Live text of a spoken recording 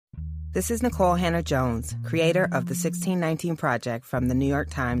This is Nicole Hannah-Jones, creator of the 1619 Project from the New York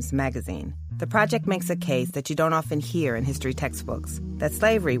Times Magazine. The project makes a case that you don't often hear in history textbooks, that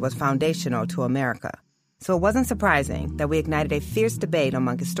slavery was foundational to America. So it wasn't surprising that we ignited a fierce debate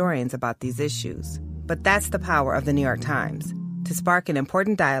among historians about these issues. But that's the power of the New York Times, to spark an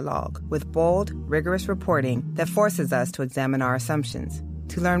important dialogue with bold, rigorous reporting that forces us to examine our assumptions.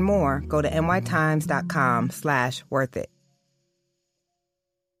 To learn more, go to nytimes.com/worthit.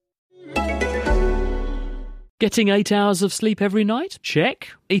 Getting 8 hours of sleep every night? Check.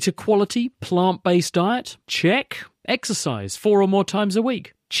 Eat a quality, plant-based diet? Check. Exercise 4 or more times a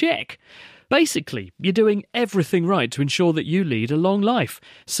week? Check. Basically, you're doing everything right to ensure that you lead a long life.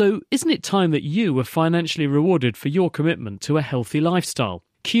 So isn't it time that you were financially rewarded for your commitment to a healthy lifestyle?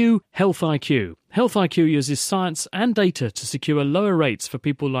 Q Health IQ. Health IQ uses science and data to secure lower rates for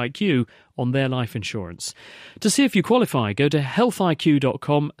people like you on their life insurance. To see if you qualify, go to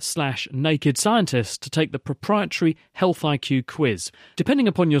healthiq.com/naked scientist to take the proprietary Health IQ quiz. Depending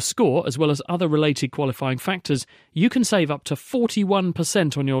upon your score, as well as other related qualifying factors, you can save up to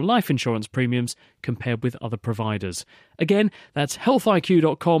 41% on your life insurance premiums compared with other providers. Again, that's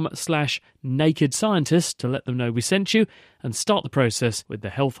healthiq.com/naked scientist to let them know we sent you and start the process with the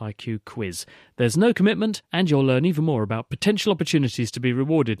Health IQ quiz. There's no commitment, and you'll learn even more about potential opportunities to be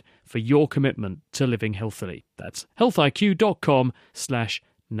rewarded for your commitment to living healthily. That's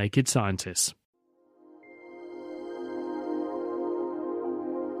healthiq.com/naked scientists.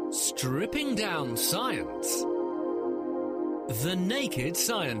 Stripping down science. The Naked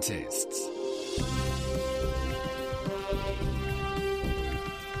Scientists.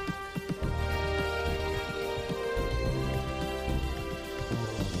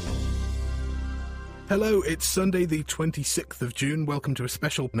 Hello, it's Sunday the 26th of June. Welcome to a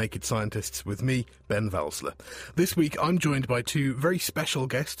special Naked Scientists with me, Ben Valsler. This week I'm joined by two very special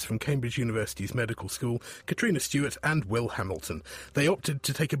guests from Cambridge University's Medical School, Katrina Stewart and Will Hamilton. They opted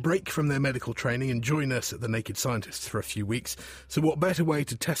to take a break from their medical training and join us at the Naked Scientists for a few weeks. So what better way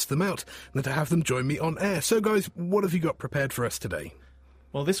to test them out than to have them join me on air? So guys, what have you got prepared for us today?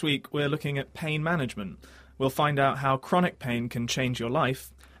 Well, this week we're looking at pain management. We'll find out how chronic pain can change your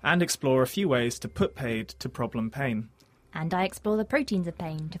life and explore a few ways to put paid to problem pain. And I explore the proteins of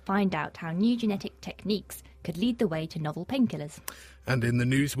pain to find out how new genetic techniques could lead the way to novel painkillers. And in the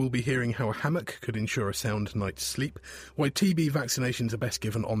news, we'll be hearing how a hammock could ensure a sound night's sleep, why TB vaccinations are best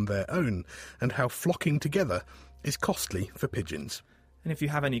given on their own, and how flocking together is costly for pigeons. And if you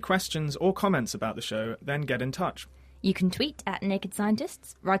have any questions or comments about the show, then get in touch. You can tweet at Naked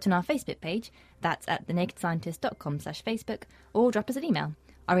Scientists, write on our Facebook page, that's at thenakedscientist.com/Facebook, or drop us an email.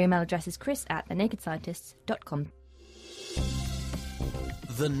 Our email address is chris@thenakedscientists.com.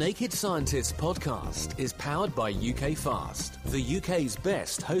 The Naked Scientists podcast is powered by UK Fast, the UK's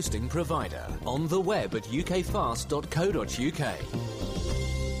best hosting provider. On the web at ukfast.co.uk.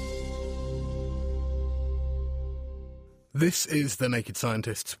 This is The Naked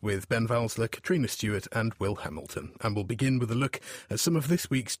Scientists with Ben Valsler, Katrina Stewart and Will Hamilton. And we'll begin with a look at some of this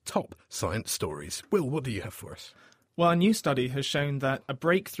week's top science stories. Will, what do you have for us? Well, a new study has shown that a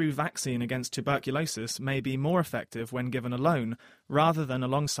breakthrough vaccine against tuberculosis may be more effective when given alone, rather than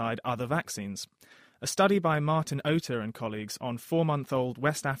alongside other vaccines. A study by Martin Otter and colleagues on 4-month-old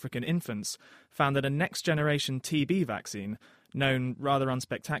West African infants found that a next-generation TB vaccine, known rather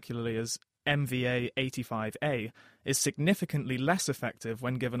unspectacularly as MVA-85A, is significantly less effective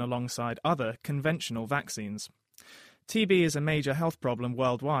when given alongside other conventional vaccines. TB is a major health problem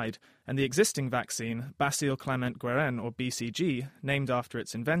worldwide, and the existing vaccine, Bacille Clement Guerin, or BCG, named after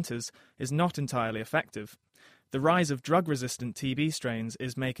its inventors, is not entirely effective. The rise of drug-resistant TB strains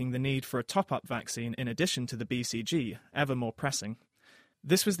is making the need for a top-up vaccine in addition to the BCG ever more pressing.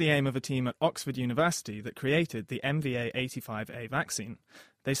 This was the aim of a team at Oxford University that created the MVA-85A vaccine.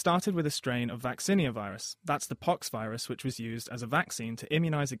 They started with a strain of vaccinia virus, that's the pox virus which was used as a vaccine to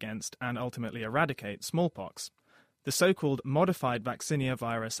immunize against and ultimately eradicate smallpox. The so-called modified vaccinia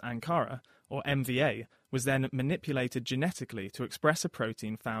virus Ankara, or MVA, was then manipulated genetically to express a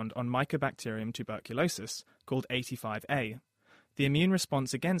protein found on Mycobacterium tuberculosis, called 85A. The immune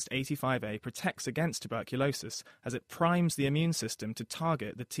response against 85A protects against tuberculosis, as it primes the immune system to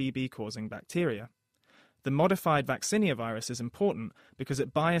target the TB-causing bacteria. The modified vaccinia virus is important because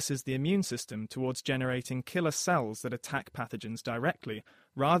it biases the immune system towards generating killer cells that attack pathogens directly,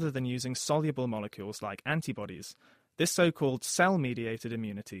 rather than using soluble molecules like antibodies. This so-called cell-mediated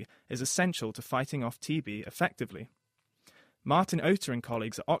immunity is essential to fighting off TB effectively. Martin Otter and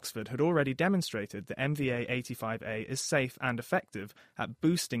colleagues at Oxford had already demonstrated that MVA-85A is safe and effective at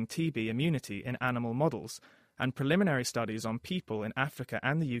boosting TB immunity in animal models, and preliminary studies on people in Africa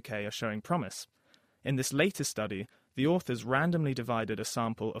and the UK are showing promise. In this latest study, the authors randomly divided a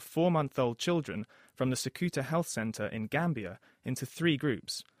sample of 4-month-old children from the Sukuta Health Centre in Gambia into 3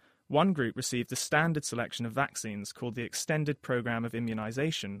 groups. One group received the standard selection of vaccines called the Extended Programme of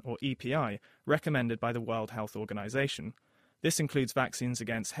Immunisation, or EPI, recommended by the World Health Organization. This includes vaccines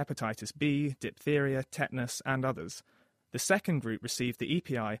against hepatitis B, diphtheria, tetanus, and others. The second group received the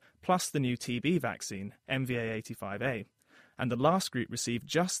EPI plus the new TB vaccine, MVA-85A, and the last group received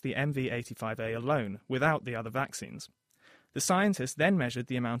just the MV-85A alone, without the other vaccines. The scientists then measured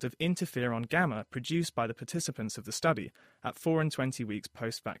the amount of interferon gamma produced by the participants of the study at 4 and 20 weeks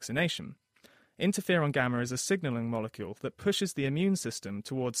post-vaccination. Interferon gamma is a signalling molecule that pushes the immune system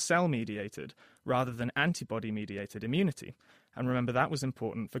towards cell-mediated rather than antibody-mediated immunity, and remember that was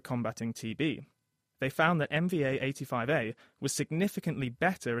important for combating TB. They found that MVA-85A was significantly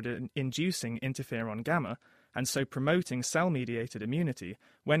better at inducing interferon gamma, and so promoting cell-mediated immunity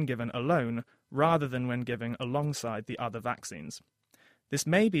when given alone rather than when given alongside the other vaccines. This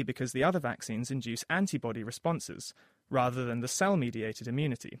may be because the other vaccines induce antibody responses rather than the cell-mediated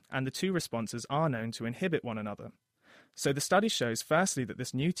immunity, and the two responses are known to inhibit one another. So the study shows firstly that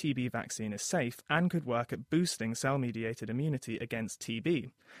this new TB vaccine is safe and could work at boosting cell-mediated immunity against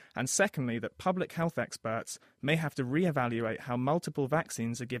TB, and secondly that public health experts may have to re-evaluate how multiple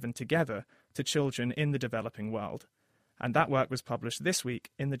vaccines are given together to children in the developing world. And that work was published this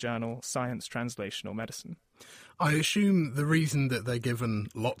week in the journal Science Translational Medicine. I assume the reason that they're given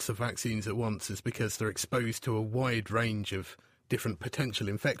lots of vaccines at once is because they're exposed to a wide range of different potential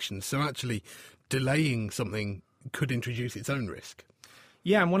infections, so actually delaying something could introduce its own risk.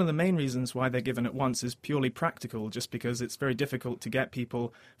 Yeah, and one of the main reasons why they're given at once is purely practical, just because it's very difficult to get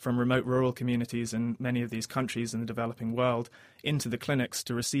people from remote rural communities in many of these countries in the developing world into the clinics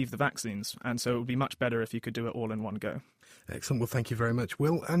to receive the vaccines, and so it would be much better if you could do it all in one go. Excellent. Well, thank you very much,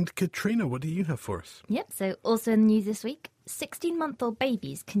 Will. And Katrina, what do you have for us? Yep, so also in the news this week, 16-month-old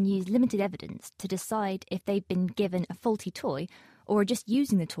babies can use limited evidence to decide if they've been given a faulty toy or are just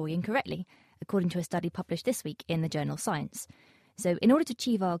using the toy incorrectly, according to a study published this week in the journal Science. So in order to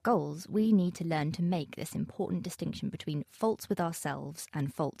achieve our goals, we need to learn to make this important distinction between faults with ourselves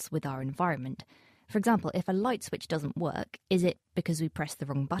and faults with our environment. For example, if a light switch doesn't work, is it because we pressed the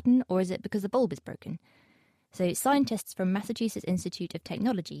wrong button or is it because the bulb is broken? So scientists from Massachusetts Institute of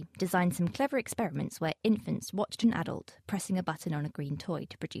Technology designed some clever experiments where infants watched an adult pressing a button on a green toy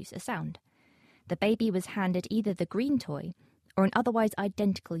to produce a sound. The baby was handed either the green toy or an otherwise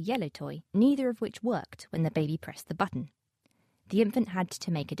identical yellow toy, neither of which worked when the baby pressed the button. The infant had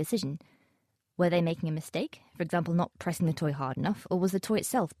to make a decision. Were they making a mistake, for example not pressing the toy hard enough, or was the toy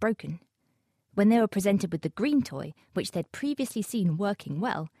itself broken? When they were presented with the green toy, which they'd previously seen working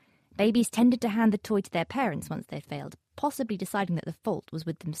well, babies tended to hand the toy to their parents once they'd failed, possibly deciding that the fault was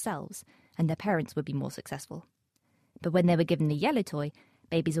with themselves, and their parents would be more successful. But when they were given the yellow toy,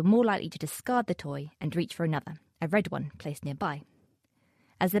 babies were more likely to discard the toy and reach for another, a red one placed nearby.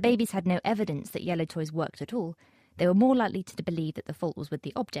 As the babies had no evidence that yellow toys worked at all, they were more likely to believe that the fault was with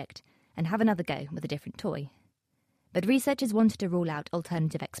the object and have another go with a different toy. But researchers wanted to rule out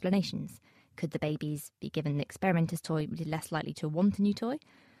alternative explanations. Could the babies be given the experimenter's toy be less likely to want a new toy?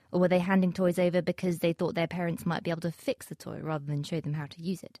 Or were they handing toys over because they thought their parents might be able to fix the toy rather than show them how to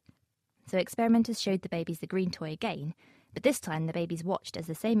use it? So experimenters showed the babies the green toy again, but this time the babies watched as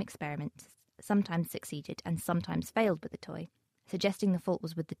the same experiments sometimes succeeded and sometimes failed with the toy, suggesting the fault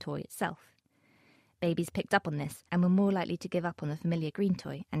was with the toy itself. Babies picked up on this and were more likely to give up on the familiar green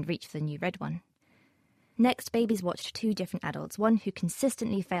toy and reach for the new red one. Next, babies watched 2 different adults, one who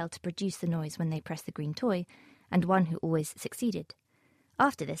consistently failed to produce the noise when they pressed the green toy, and one who always succeeded.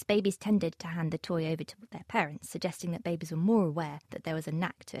 After this, babies tended to hand the toy over to their parents, suggesting that babies were more aware that there was a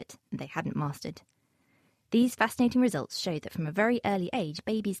knack to it they hadn't mastered. These fascinating results show that from a very early age,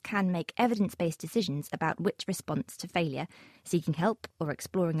 babies can make evidence-based decisions about which response to failure, seeking help or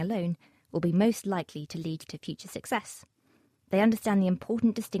exploring alone, will be most likely to lead to future success. They understand the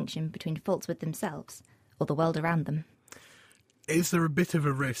important distinction between faults with themselves or the world around them. Is there a bit of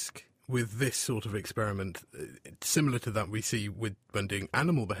a risk with this sort of experiment, similar to that we see when doing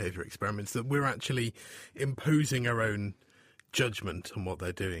animal behaviour experiments, that we're actually imposing our own judgment on what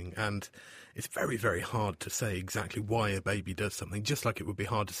they're doing? And it's very, very hard to say exactly why a baby does something, just like it would be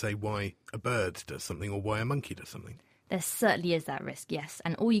hard to say why a bird does something or why a monkey does something. There certainly is that risk, yes,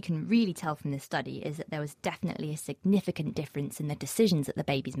 and all you can really tell from this study is that there was definitely a significant difference in the decisions that the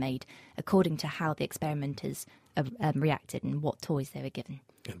babies made according to how the experimenters reacted and what toys they were given.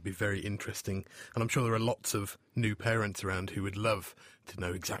 It'd be very interesting, and I'm sure there are lots of new parents around who would love to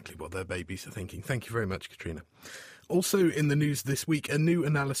know exactly what their babies are thinking. Thank you very much, Katrina. Also in the news this week, a new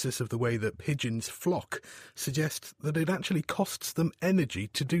analysis of the way that pigeons flock suggests that it actually costs them energy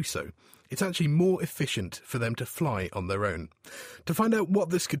to do so. It's actually more efficient for them to fly on their own. To find out what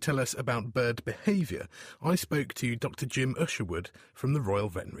this could tell us about bird behaviour, I spoke to Dr. Jim Usherwood from the Royal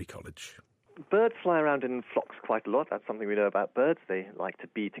Veterinary College. Birds fly around in flocks quite a lot. That's something we know about birds. They like to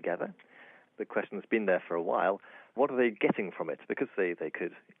be together. The question's been there for a while. What are they getting from it? Because they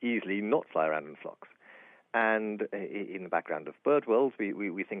could easily not fly around in flocks. And in the background of bird world,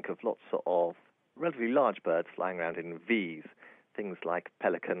 we think of lots of relatively large birds flying around in Vs. Things like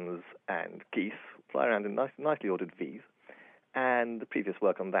pelicans and geese fly around in nicely ordered Vs. And the previous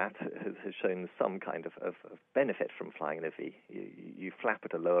work on that has shown some kind of benefit from flying in a V. You flap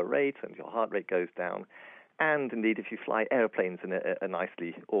at a lower rate and your heart rate goes down. And indeed, if you fly airplanes in a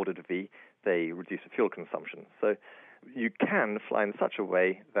nicely ordered V, they reduce the fuel consumption. So you can fly in such a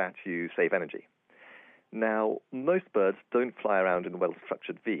way that you save energy. Now, most birds don't fly around in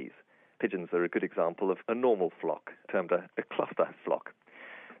well-structured Vs. Pigeons are a good example of a normal flock, termed a cluster flock.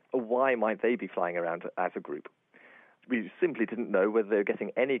 Why might they be flying around as a group? We simply didn't know whether they were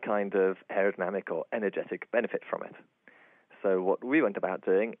getting any kind of aerodynamic or energetic benefit from it. So what we went about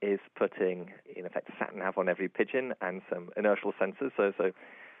doing is putting, in effect, a sat-nav on every pigeon and some inertial sensors. So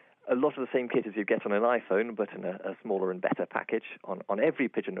a lot of the same kit as you get on an iPhone, but in a smaller and better package on every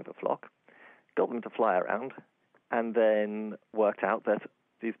pigeon of a flock, got them to fly around, and then worked out that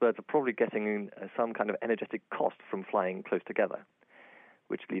these birds are probably getting some kind of energetic cost from flying close together,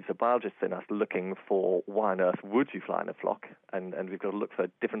 which leaves the biologists in us looking for why on earth would you fly in a flock, and we've got to look for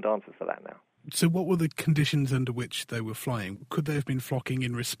different answers for that now. So what were the conditions under which they were flying? Could they have been flocking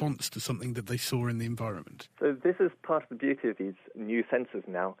in response to something that they saw in the environment? So this is part of the beauty of these new sensors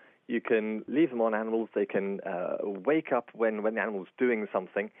now. You can leave them on animals, they can wake up when the animal's doing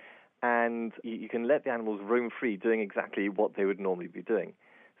something, and you can let the animals roam free doing exactly what they would normally be doing.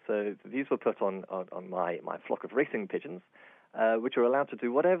 So these were put on my flock of racing pigeons, which are allowed to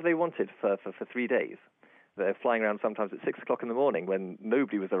do whatever they wanted for 3 days. They're flying around sometimes at 6 o'clock in the morning when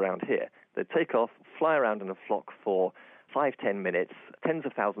nobody was around here. They'd take off, fly around in a flock for 5-10 minutes, tens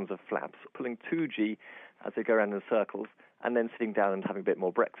of thousands of flaps, pulling 2G as they go around in circles, and then sitting down and having a bit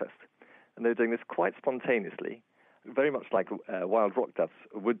more breakfast. And they're doing this quite spontaneously, very much like wild rock doves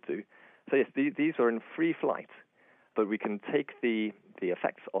would do. So yes, these are in free flight, but we can take the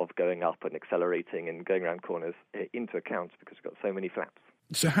effects of going up and accelerating and going around corners into account because we've got so many flaps.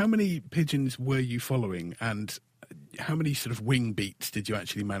 So how many pigeons were you following, and how many sort of wing beats did you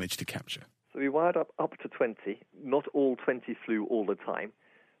actually manage to capture? So we wired up to 20. Not all 20 flew all the time.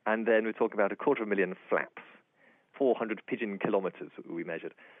 And then we're talking about 250,000 flaps, 400 pigeon kilometers we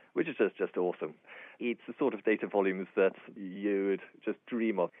measured, which is just awesome. It's the sort of data volumes that you would just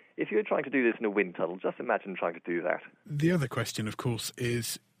dream of. If you were trying to do this in a wind tunnel, just imagine trying to do that. The other question, of course,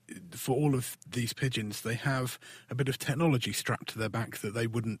 is for all of these pigeons, they have a bit of technology strapped to their back that they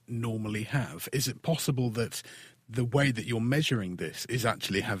wouldn't normally have. Is it possible that the way that you're measuring this is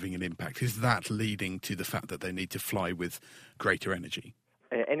actually having an impact? Is that leading to the fact that they need to fly with greater energy?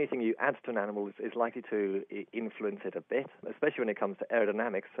 Anything you add to an animal is likely to influence it a bit, especially when it comes to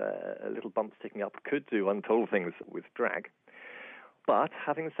aerodynamics. A little bump sticking up could do untold things with drag. But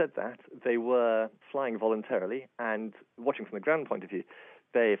having said that, they were flying voluntarily, and watching from the ground point of view,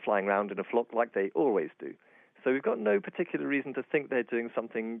 they're flying around in a flock like they always do. So we've got no particular reason to think they're doing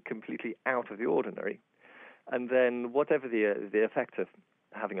something completely out of the ordinary. And then whatever the effect of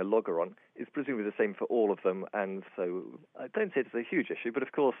having a logger on is presumably the same for all of them. And so I don't say it's a huge issue, but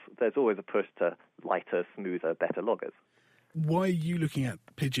of course there's always a push to lighter, smoother, better loggers. Why are you looking at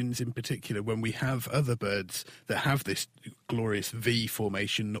pigeons in particular when we have other birds that have this glorious V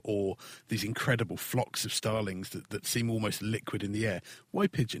formation or these incredible flocks of starlings that seem almost liquid in the air? Why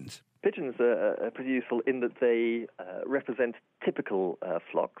pigeons? Pigeons are pretty useful in that they represent typical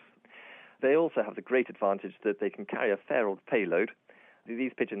flocks. They also have the great advantage that they can carry a fair old payload.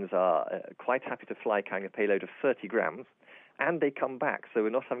 These pigeons are quite happy to fly carrying a payload of 30 grams, and they come back, so we're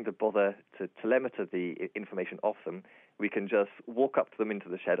not having to bother to telemeter the information off them. We can just walk up to them in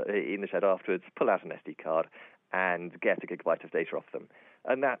the shed afterwards, pull out an SD card, and get a gigabyte of data off them.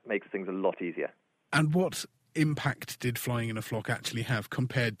 And that makes things a lot easier. And what impact did flying in a flock actually have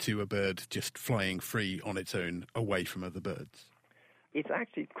compared to a bird just flying free on its own away from other birds? It's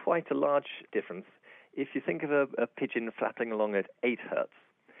actually quite a large difference. If you think of a pigeon flapping along at 8 hertz,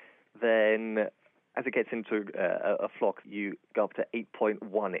 then as it gets into a flock, you go up to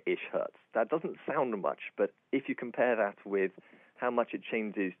 8.1-ish hertz. That doesn't sound much, but if you compare that with how much it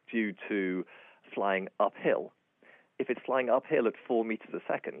changes due to flying uphill. If it's flying uphill at 4 meters a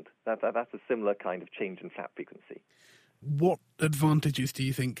second, that's a similar kind of change in flap frequency. What advantages do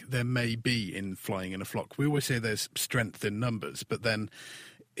you think there may be in flying in a flock? We always say there's strength in numbers, but then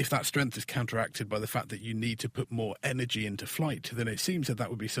if that strength is counteracted by the fact that you need to put more energy into flight, then it seems that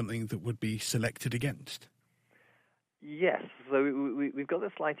would be something that would be selected against. Yes, so we've got the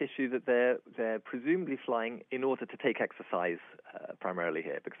slight issue that they're presumably flying in order to take exercise primarily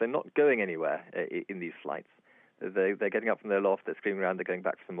here, because they're not going anywhere in these flights. They're getting up from their loft, they're screaming around, they're going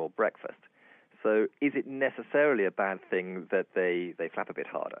back for some more breakfast. So is it necessarily a bad thing that they flap a bit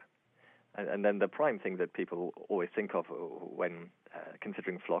harder? And then the prime thing that people always think of when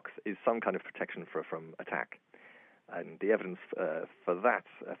considering flocks is some kind of protection from attack. And the evidence for that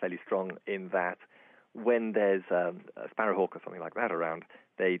are fairly strong in that when there's a sparrowhawk or something like that around,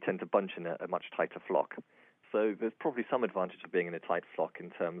 they tend to bunch in a much tighter flock. So there's probably some advantage of being in a tight flock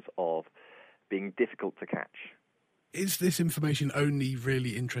in terms of being difficult to catch. Is this information only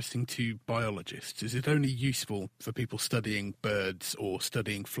really interesting to biologists? Is it only useful for people studying birds or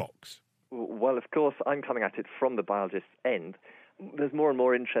studying flocks? Well, of course, I'm coming at it from the biologist's end. There's more and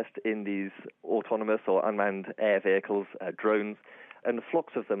more interest in these autonomous or unmanned air vehicles, drones, and the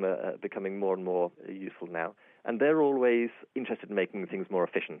flocks of them are becoming more and more useful now. And they're always interested in making things more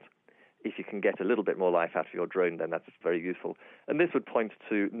efficient. If you can get a little bit more life out of your drone, then that's very useful. And this would point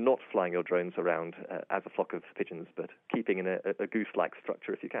to not flying your drones around as a flock of pigeons, but keeping in a goose-like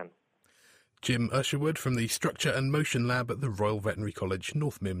structure if you can. Jim Usherwood from the Structure and Motion Lab at the Royal Veterinary College,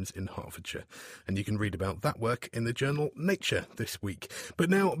 North Mimms in Hertfordshire. And you can read about that work in the journal Nature this week.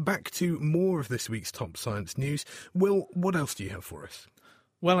 But now back to more of this week's top science news. Will, what else do you have for us?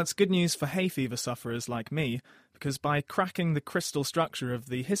 Well, it's good news for hay fever sufferers like me, because by cracking the crystal structure of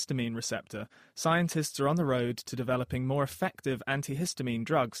the histamine receptor, scientists are on the road to developing more effective antihistamine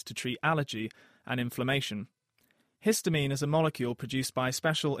drugs to treat allergy and inflammation. Histamine is a molecule produced by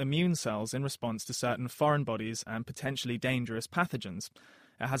special immune cells in response to certain foreign bodies and potentially dangerous pathogens.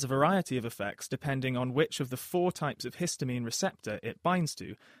 It has a variety of effects depending on which of the 4 types of histamine receptor it binds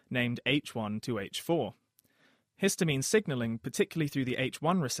to, named H1 to H4. Histamine signaling, particularly through the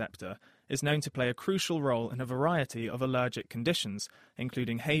H1 receptor, is known to play a crucial role in a variety of allergic conditions,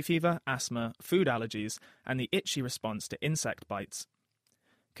 including hay fever, asthma, food allergies, and the itchy response to insect bites.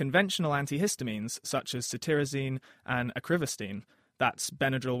 Conventional antihistamines, such as cetirizine and acrivistine, that's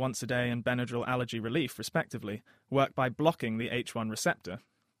Benadryl once a day and Benadryl allergy relief, respectively, work by blocking the H1 receptor.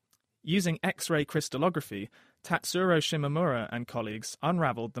 Using X-ray crystallography, Tatsuro Shimomura and colleagues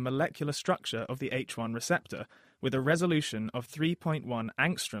unraveled the molecular structure of the H1 receptor with a resolution of 3.1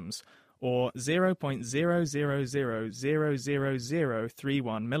 angstroms, or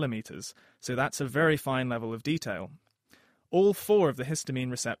 0.0000031 millimeters, so that's a very fine level of detail. All 4 of the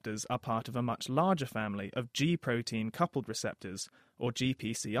histamine receptors are part of a much larger family of G-protein coupled receptors, or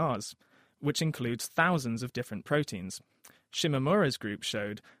GPCRs, which includes thousands of different proteins. Shimomura's group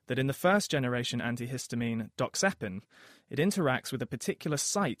showed that in the first-generation antihistamine, doxepin, it interacts with a particular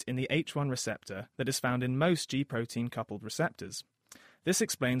site in the H1 receptor that is found in most G-protein coupled receptors. This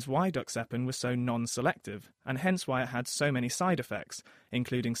explains why doxepin was so non-selective, and hence why it had so many side effects,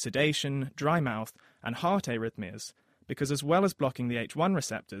 including sedation, dry mouth, and heart arrhythmias, because as well as blocking the H1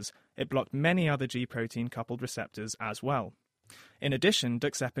 receptors, it blocked many other G-protein coupled receptors as well. In addition,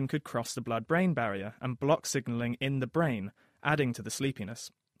 doxepin could cross the blood-brain barrier and block signaling in the brain, adding to the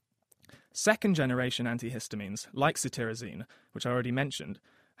sleepiness. Second-generation antihistamines, like cetirizine, which I already mentioned,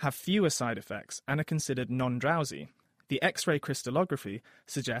 have fewer side effects and are considered non-drowsy. The X-ray crystallography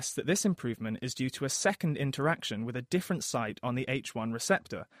suggests that this improvement is due to a second interaction with a different site on the H1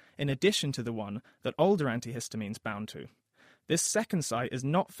 receptor, in addition to the one that older antihistamines bound to. This second site is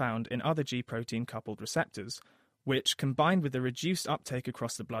not found in other G-protein coupled receptors, which, combined with the reduced uptake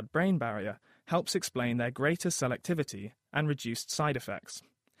across the blood-brain barrier, helps explain their greater selectivity and reduced side effects.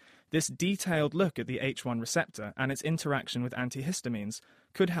 This detailed look at the H1 receptor and its interaction with antihistamines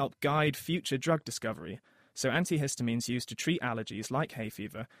could help guide future drug discovery, so antihistamines used to treat allergies like hay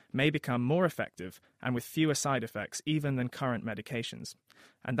fever may become more effective and with fewer side effects even than current medications.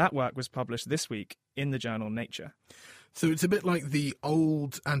 And that work was published this week in the journal Nature. So it's a bit like the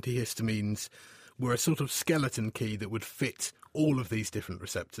old antihistamines were a sort of skeleton key that would fit all of these different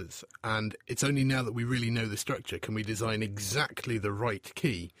receptors. And it's only now that we really know the structure can we design exactly the right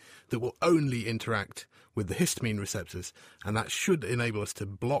key that will only interact with the histamine receptors, and that should enable us to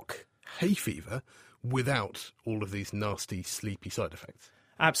block hay fever without all of these nasty, sleepy side effects.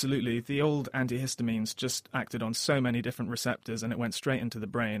 Absolutely. The old antihistamines just acted on so many different receptors and it went straight into the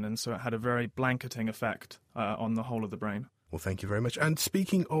brain, and so it had a very blanketing effect on the whole of the brain. Well, thank you very much. And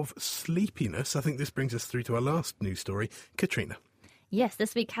speaking of sleepiness, I think this brings us through to our last news story. Katrina. Yes,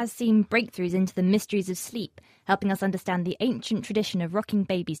 this week has seen breakthroughs into the mysteries of sleep, helping us understand the ancient tradition of rocking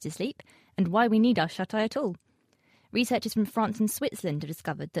babies to sleep and why we need our shut-eye at all. Researchers from France and Switzerland have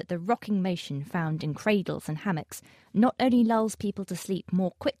discovered that the rocking motion found in cradles and hammocks not only lulls people to sleep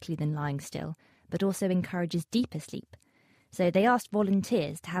more quickly than lying still, but also encourages deeper sleep. So they asked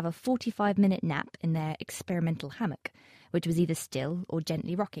volunteers to have a 45-minute nap in their experimental hammock, which was either still or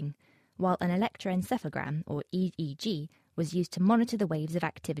gently rocking, while an electroencephalogram, or EEG, was used to monitor the waves of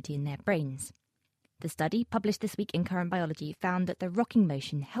activity in their brains. The study, published this week in Current Biology, found that the rocking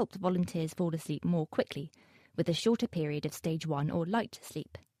motion helped volunteers fall asleep more quickly, with a shorter period of stage 1 or light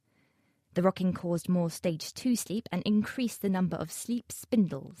sleep. The rocking caused more stage 2 sleep and increased the number of sleep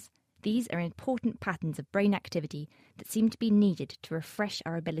spindles. These are important patterns of brain activity that seem to be needed to refresh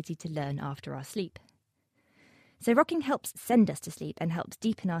our ability to learn after our sleep. So rocking helps send us to sleep and helps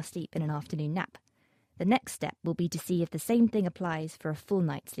deepen our sleep in an afternoon nap. The next step will be to see if the same thing applies for a full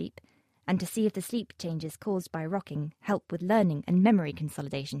night's sleep, and to see if the sleep changes caused by rocking help with learning and memory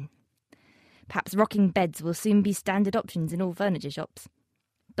consolidation. Perhaps rocking beds will soon be standard options in all furniture shops.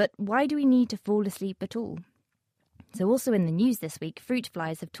 But why do we need to fall asleep at all? So also in the news this week, fruit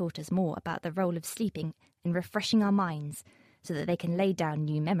flies have taught us more about the role of sleeping in refreshing our minds so that they can lay down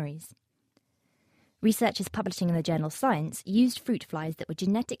new memories. Researchers publishing in the journal Science used fruit flies that were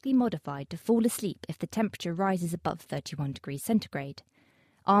genetically modified to fall asleep if the temperature rises above 31 degrees centigrade.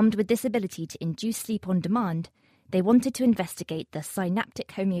 Armed with this ability to induce sleep on demand, they wanted to investigate the synaptic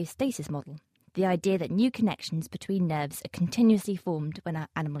homeostasis model, the idea that new connections between nerves are continuously formed when our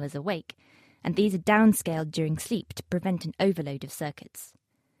animal is awake, and these are downscaled during sleep to prevent an overload of circuits.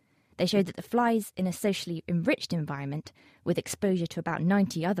 They showed that the flies in a socially enriched environment, with exposure to about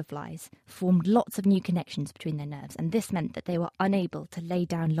 90 other flies, formed lots of new connections between their nerves, and this meant that they were unable to lay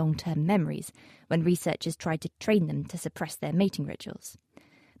down long-term memories when researchers tried to train them to suppress their mating rituals.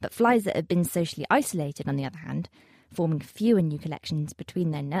 But flies that had been socially isolated, on the other hand, forming fewer new connections between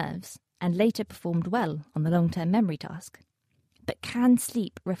their nerves, and later performed well on the long-term memory task. But can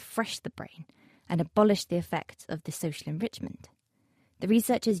sleep refresh the brain and abolish the effects of the social enrichment? The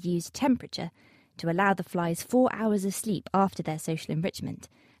researchers used temperature to allow the flies 4 hours of sleep after their social enrichment,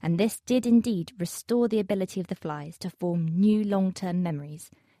 and this did indeed restore the ability of the flies to form new long-term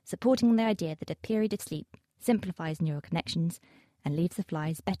memories, supporting the idea that a period of sleep simplifies neural connections and leaves the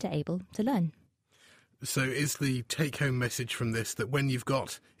flies better able to learn. So is the take-home message from this that when you've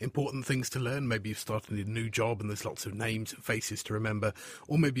got important things to learn, maybe you've started a new job and there's lots of names and faces to remember,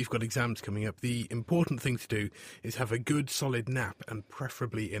 or maybe you've got exams coming up, the important thing to do is have a good solid nap, and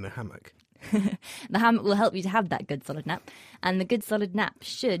preferably in a hammock? The hammock will help you to have that good solid nap, and the good solid nap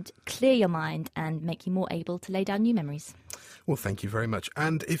should clear your mind and make you more able to lay down new memories. Well, thank you very much.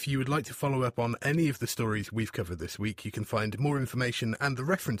 And if you would like to follow up on any of the stories we've covered this week, you can find more information and the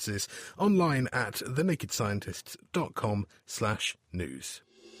references online at thenakedscientists.com/news.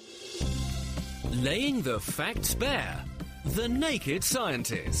 Laying the facts bare. The Naked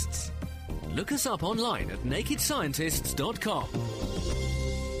Scientists. Look us up online at nakedscientists.com.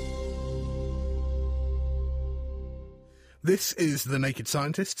 This is The Naked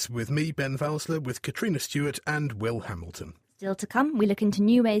Scientists with me, Ben Valsler, with Katrina Stewart and Will Hamilton. Still to come, we look into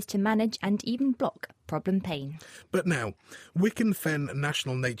new ways to manage and even block problem pain. But now, Wicken Fen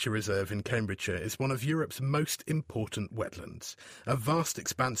National Nature Reserve in Cambridgeshire is one of Europe's most important wetlands. A vast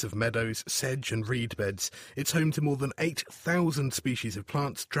expanse of meadows, sedge and reed beds, it's home to more than 8,000 species of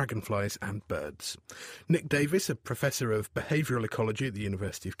plants, dragonflies and birds. Nick Davis, a professor of behavioural ecology at the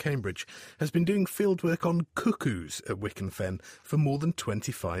University of Cambridge, has been doing fieldwork on cuckoos at Wicken Fen for more than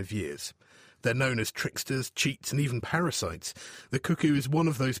 25 years. They're known as tricksters, cheats and even parasites. The cuckoo is one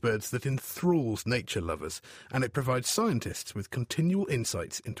of those birds that enthralls nature lovers, and it provides scientists with continual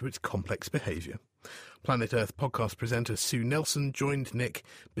insights into its complex behaviour. Planet Earth podcast presenter Sue Nelson joined Nick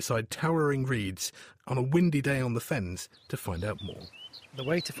beside towering reeds on a windy day on the fens to find out more. The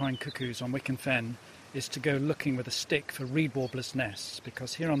way to find cuckoos on Wicken Fen is to go looking with a stick for reed warblers' nests,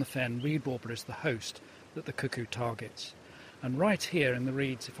 because here on the fen, reed warbler is the host that the cuckoo targets. And right here in the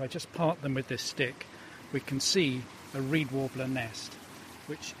reeds, if I just part them with this stick, we can see a reed warbler nest,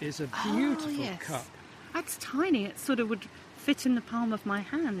 which is a beautiful cup. That's tiny. It sort of would fit in the palm of my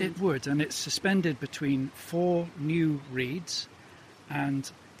hand. It would, and it's suspended between 4 new reeds,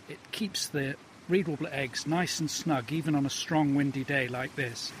 and it keeps the reed warbler eggs nice and snug, even on a strong windy day like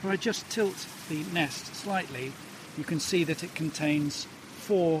this. If I just tilt the nest slightly, you can see that it contains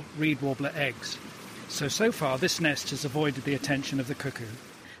 4 reed warbler eggs. So far, this nest has avoided the attention of the cuckoo.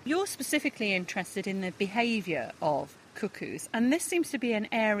 You're specifically interested in the behaviour of cuckoos, and this seems to be an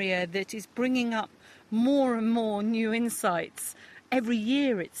area that is bringing up more and more new insights every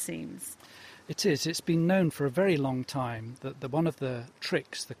year, it seems. It is. It's been known for a very long time that one of the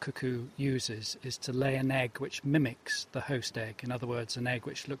tricks the cuckoo uses is to lay an egg which mimics the host egg. In other words, an egg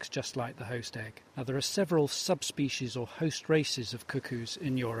which looks just like the host egg. Now, there are several subspecies or host races of cuckoos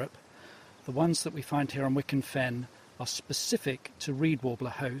in Europe. The ones that we find here on Wicken Fen are specific to reed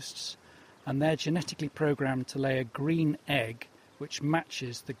warbler hosts, and they're genetically programmed to lay a green egg which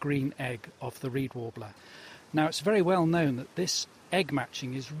matches the green egg of the reed warbler. Now, it's very well known that this egg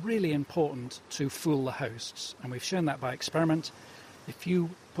matching is really important to fool the hosts, and we've shown that by experiment. If you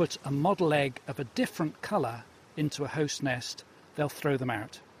put a model egg of a different colour into a host nest, they'll throw them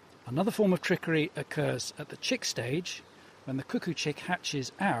out. Another form of trickery occurs at the chick stage. When the cuckoo chick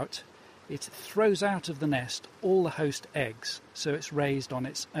hatches out, it throws out of the nest all the host eggs, so it's raised on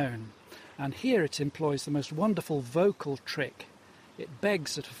its own. And here it employs the most wonderful vocal trick. It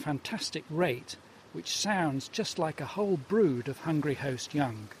begs at a fantastic rate, which sounds just like a whole brood of hungry host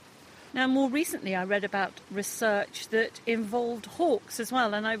young. Now, more recently I read about research that involved hawks as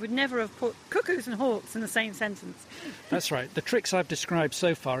well, and I would never have put cuckoos and hawks in the same sentence. That's right. The tricks I've described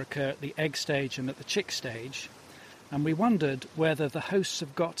so far occur at the egg stage and at the chick stage, and we wondered whether the hosts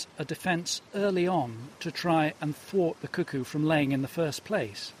have got a defence early on to try and thwart the cuckoo from laying in the first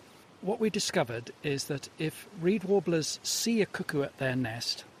place. What we discovered is that if reed warblers see a cuckoo at their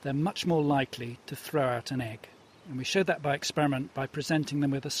nest, they're much more likely to throw out an egg. And we showed that by experiment by presenting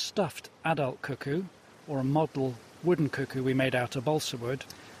them with a stuffed adult cuckoo or a model wooden cuckoo we made out of balsa wood.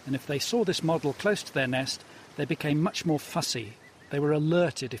 And if they saw this model close to their nest, they became much more fussy. They were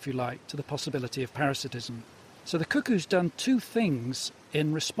alerted, if you like, to the possibility of parasitism. So the cuckoo's done two things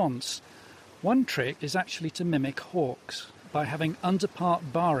in response. One trick is actually to mimic hawks by having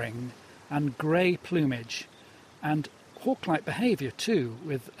underpart barring and grey plumage, and hawk-like behaviour too,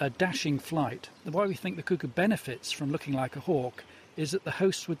 with a dashing flight. Why we think the cuckoo benefits from looking like a hawk is that the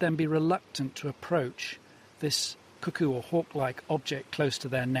hosts would then be reluctant to approach this cuckoo or hawk-like object close to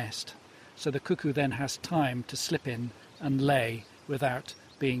their nest. So the cuckoo then has time to slip in and lay without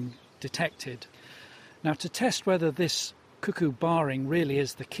being detected. Now, to test whether this cuckoo barring really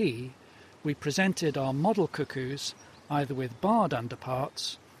is the key, we presented our model cuckoos either with barred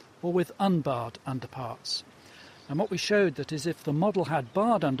underparts or with unbarred underparts. And what we showed that is if the model had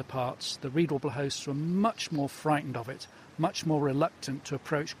barred underparts, the reed warbler hosts were much more frightened of it, much more reluctant to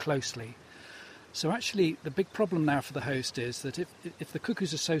approach closely. So actually the big problem now for the host is that if the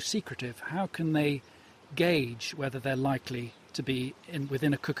cuckoos are so secretive, how can they gauge whether they're likely to be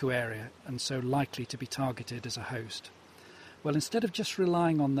within a cuckoo area and so likely to be targeted as a host? Well, instead of just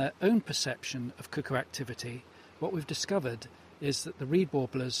relying on their own perception of cuckoo activity, what we've discovered is that the reed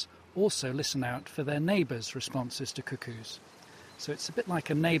warblers also listen out for their neighbours' responses to cuckoos. So it's a bit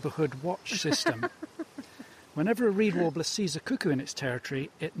like a neighbourhood watch system. Whenever a reed warbler sees a cuckoo in its territory,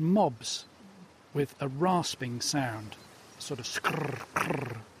 it mobs with a rasping sound, a sort of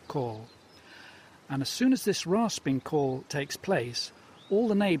skrrr call. And as soon as this rasping call takes place, all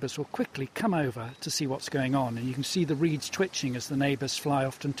the neighbours will quickly come over to see what's going on, and you can see the reeds twitching as the neighbours fly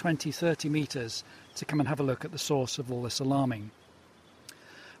often 20-30 metres to come and have a look at the source of all this alarming.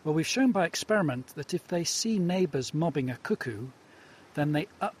 Well, we've shown by experiment that if they see neighbours mobbing a cuckoo, then they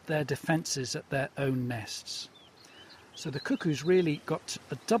up their defences at their own nests. So the cuckoo's really got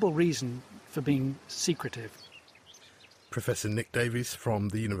a double reason for being secretive. Professor Nick Davies from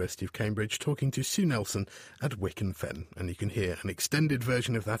the University of Cambridge talking to Sue Nelson at Wicken Fen. And you can hear an extended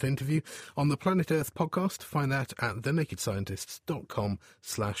version of that interview on the Planet Earth podcast. Find that at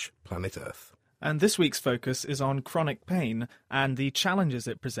thenakedscientists.com/Planet Earth. And this week's focus is on chronic pain and the challenges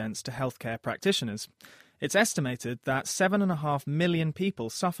it presents to healthcare practitioners. It's estimated that 7.5 million people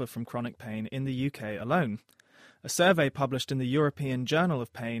suffer from chronic pain in the UK alone. A survey published in the European Journal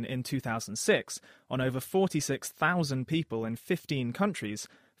of Pain in 2006 on over 46,000 people in 15 countries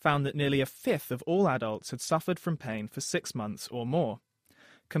found that nearly a fifth of all adults had suffered from pain for 6 months or more.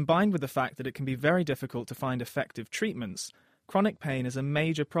 Combined with the fact that it can be very difficult to find effective treatments, chronic pain is a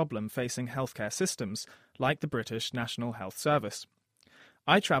major problem facing healthcare systems like the British National Health Service.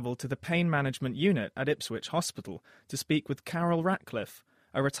 I travelled to the pain management unit at Ipswich Hospital to speak with Carol Ratcliffe,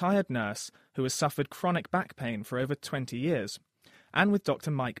 a retired nurse who has suffered chronic back pain for over 20 years, and with Dr.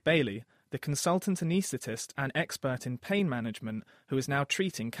 Mike Bailey, the consultant anaesthetist and expert in pain management who is now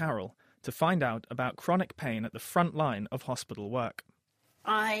treating Carol, to find out about chronic pain at the front line of hospital work.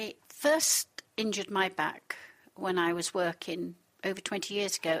 I first injured my back when I was working over 20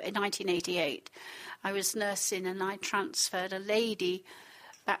 years ago, in 1988. I was nursing and I transferred a lady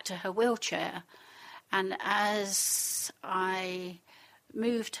back to her wheelchair, And as I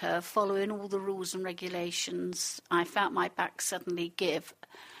moved her, following all the rules and regulations, I felt my back suddenly give,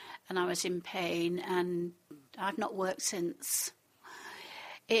 and I was in pain, and I've not worked since.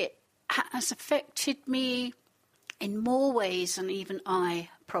 It has affected me in more ways than even I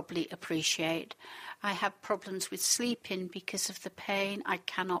probably appreciate. I have problems with sleeping because of the pain. I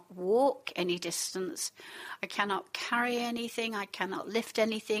cannot walk any distance. I cannot carry anything. I cannot lift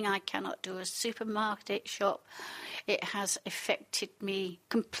anything. I cannot do a supermarket shop. It has affected me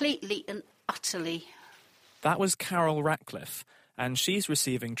completely and utterly. That was Carol Ratcliffe, and she's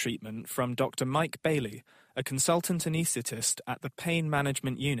receiving treatment from Dr. Mike Bailey, a consultant anaesthetist at the Pain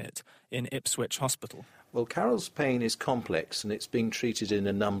Management Unit in Ipswich Hospital. Well, Carol's pain is complex and it's being treated in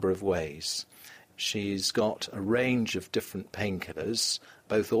a number of ways. She's got a range of different painkillers,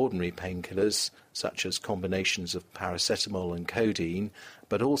 both ordinary painkillers, such as combinations of paracetamol and codeine,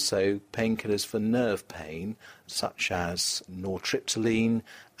 but also painkillers for nerve pain, such as nortriptyline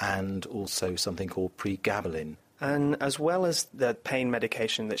and also something called pregabalin. And as well as the pain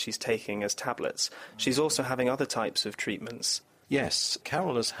medication that she's taking as tablets, she's also having other types of treatments. Yes,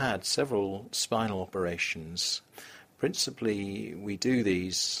 Carol has had several spinal operations. Principally, we do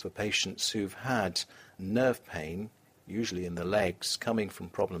these for patients who've had nerve pain, usually in the legs, coming from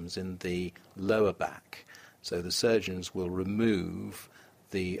problems in the lower back. So the surgeons will remove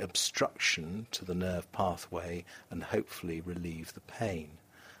the obstruction to the nerve pathway and hopefully relieve the pain.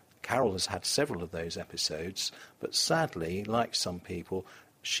 Carol has had several of those episodes, but sadly, like some people,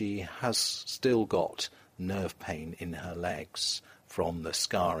 she has still got nerve pain in her legs from the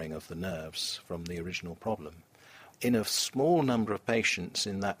scarring of the nerves from the original problem. In a small number of patients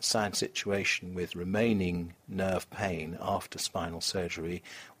in that sad situation with remaining nerve pain after spinal surgery,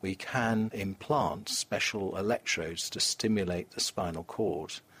 we can implant special electrodes to stimulate the spinal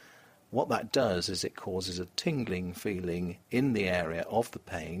cord. What that does is it causes a tingling feeling in the area of the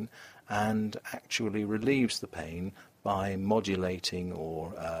pain and actually relieves the pain by modulating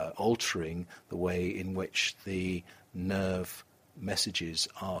or altering the way in which the nerve messages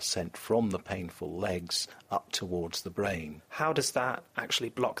are sent from the painful legs up towards the brain. How does that actually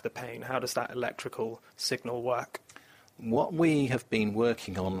block the pain? How does that electrical signal work? What we have been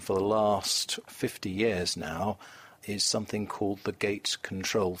working on for the last 50 years now is something called the gate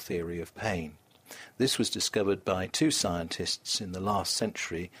control theory of pain. This was discovered by two scientists in the last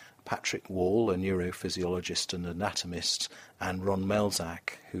century, Patrick Wall, a neurophysiologist and anatomist, and Ron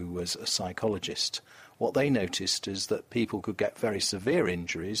Melzack, who was a psychologist. What they noticed is that people could get very severe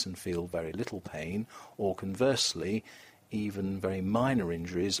injuries and feel very little pain, or conversely, even very minor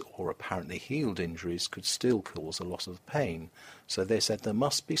injuries or apparently healed injuries could still cause a lot of pain. So they said there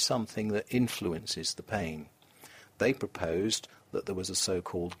must be something that influences the pain. They proposed that there was a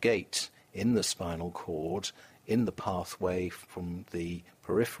so-called gate in the spinal cord in the pathway from the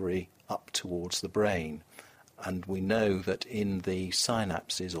periphery up towards the brain. And we know that in the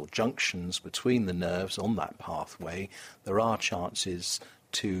synapses or junctions between the nerves on that pathway, there are chances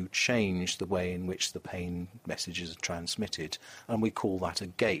to change the way in which the pain messages are transmitted, and we call that a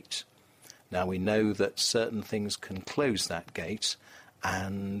gate. Now we know that certain things can close that gate,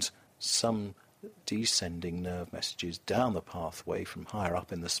 and some descending nerve messages down the pathway from higher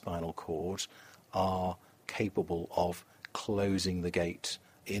up in the spinal cord are capable of closing the gate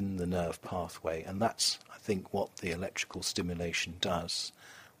in the nerve pathway, and that's, I think, what the electrical stimulation does.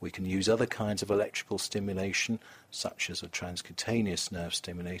 We can use other kinds of electrical stimulation, such as a transcutaneous nerve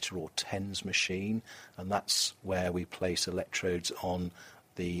stimulator or TENS machine, and that's where we place electrodes on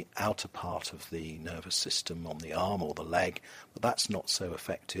the outer part of the nervous system, on the arm or the leg, but that's not so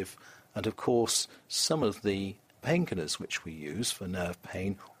effective. And of course, some of the painkillers which we use for nerve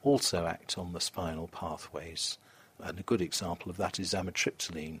pain also act on the spinal pathways. And a good example of that is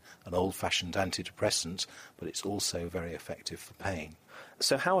amitriptyline, an old-fashioned antidepressant, but it's also very effective for pain.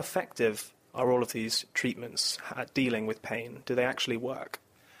 So how effective are all of these treatments at dealing with pain? Do they actually work?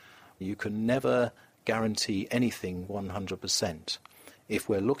 You can never guarantee anything 100%. If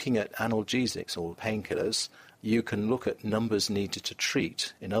we're looking at analgesics or painkillers, you can look at numbers needed to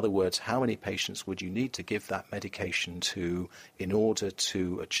treat. In other words, how many patients would you need to give that medication to in order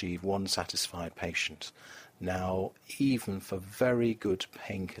to achieve one satisfied patient? Now, even for very good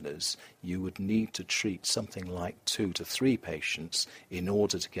painkillers, you would need to treat something like 2 to 3 patients in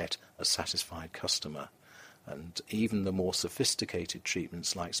order to get a satisfied customer. And even the more sophisticated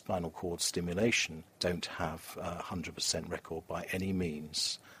treatments like spinal cord stimulation don't have a 100% record by any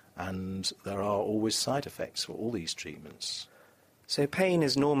means. And there are always side effects for all these treatments. So pain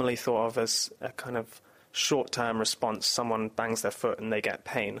is normally thought of as a kind of short-term response, someone bangs their foot and they get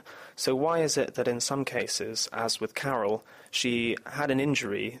pain. So why is it that in some cases, as with Carol, she had an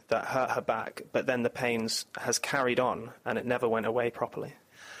injury that hurt her back, but then the pain has carried on and it never went away properly?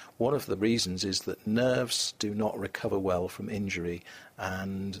 One of the reasons is that nerves do not recover well from injury,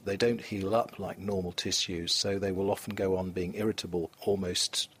 and they don't heal up like normal tissues, so they will often go on being irritable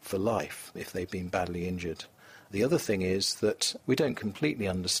almost for life if they've been badly injured. The other thing is that we don't completely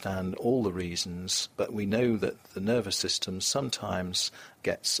understand all the reasons, but we know that the nervous system sometimes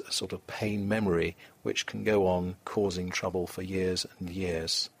gets a sort of pain memory which can go on causing trouble for years and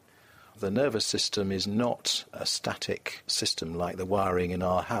years. The nervous system is not a static system like the wiring in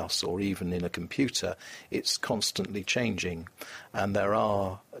our house or even in a computer. It's constantly changing, and there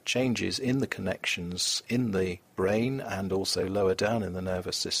are changes in the connections in the brain and also lower down in the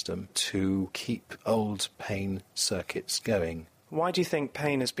nervous system to keep old pain circuits going. Why do you think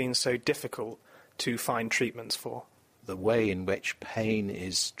pain has been so difficult to find treatments for? The way in which pain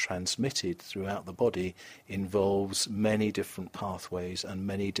is transmitted throughout the body involves many different pathways and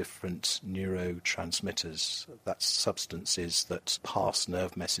many different neurotransmitters. That's substances that pass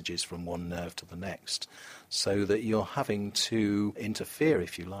nerve messages from one nerve to the next, so that you're having to interfere,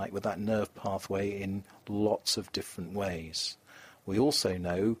 if you like, with that nerve pathway in lots of different ways. We also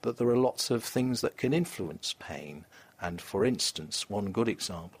know that there are lots of things that can influence pain. And for instance, one good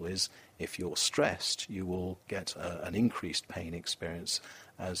example is if you're stressed, you will get an increased pain experience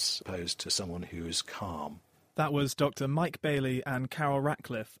as opposed to someone who is calm. That was Dr. Mike Bailey and Carol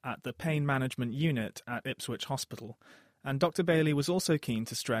Ratcliffe at the Pain Management Unit at Ipswich Hospital. And Dr. Bailey was also keen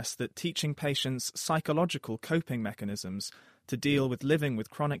to stress that teaching patients psychological coping mechanisms to deal with living with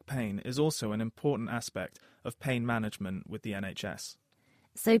chronic pain is also an important aspect of pain management with the NHS.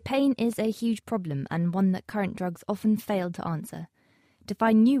 So pain is a huge problem and one that current drugs often fail to answer. To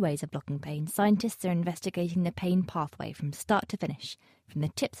find new ways of blocking pain, scientists are investigating the pain pathway from start to finish, from the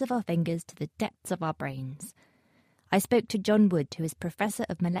tips of our fingers to the depths of our brains. I spoke to John Wood, who is Professor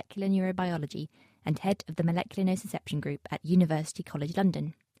of Molecular Neurobiology and Head of the Molecular Nociception Group at University College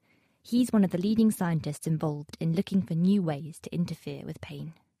London. He's one of the leading scientists involved in looking for new ways to interfere with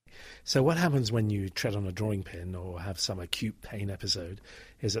pain. So what happens when you tread on a drawing pin or have some acute pain episode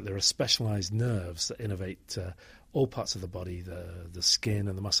is that there are specialised nerves that innervate all parts of the body, the skin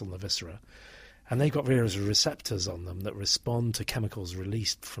and the muscle and the viscera. And they've got various receptors on them that respond to chemicals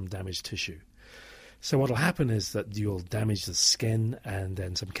released from damaged tissue. So what will happen is that you'll damage the skin and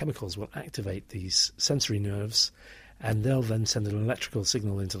then some chemicals will activate these sensory nerves, and they'll then send an electrical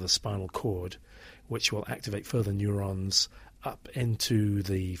signal into the spinal cord, which will activate further neurons up into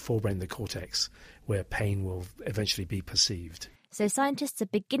the forebrain, the cortex, where pain will eventually be perceived. So scientists are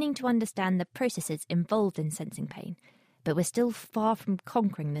beginning to understand the processes involved in sensing pain, but we're still far from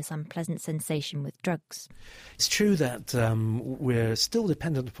conquering this unpleasant sensation with drugs. It's true that we're still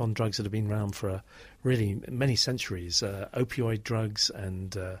dependent upon drugs that have been around for really many centuries. Opioid drugs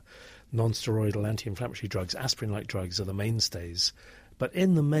and non-steroidal anti-inflammatory drugs, aspirin-like drugs are the mainstays. But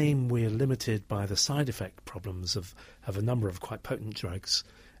in the main, we're limited by the side effect problems of a number of quite potent drugs.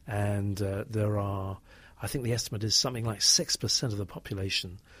 And there are, I think the estimate is something like 6% of the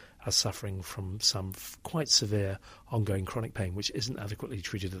population are suffering from some quite severe ongoing chronic pain, which isn't adequately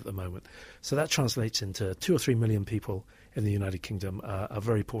treated at the moment. So that translates into 2 or 3 million people in the United Kingdom are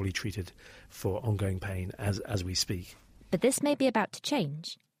very poorly treated for ongoing pain as we speak. But this may be about to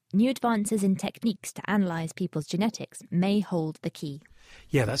change. New advances in techniques to analyse people's genetics may hold the key.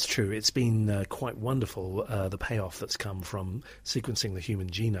 Yeah, that's true. It's been quite wonderful, the payoff that's come from sequencing the human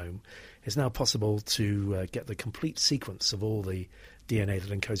genome. It's now possible to get the complete sequence of all the DNA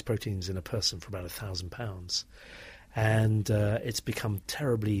that encodes proteins in a person for about £1,000. And it's become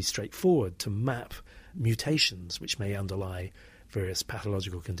terribly straightforward to map mutations which may underlie various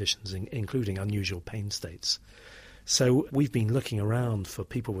pathological conditions, including unusual pain states. So we've been looking around for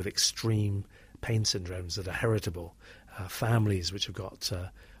people with extreme pain syndromes that are heritable, families which have got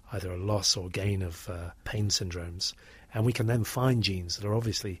either a loss or gain of pain syndromes, and we can then find genes that are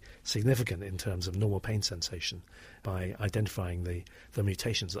obviously significant in terms of normal pain sensation by identifying the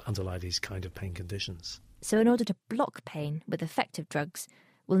mutations that underlie these kind of pain conditions. So in order to block pain with effective drugs,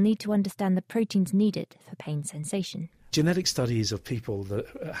 we'll need to understand the proteins needed for pain sensation. Genetic studies of people that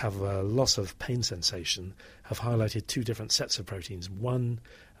have a loss of pain sensation have highlighted 2 different sets of proteins. One,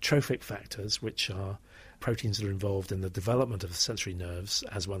 trophic factors, which are proteins that are involved in the development of sensory nerves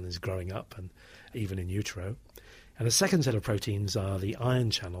as one is growing up and even in utero. And a second set of proteins are the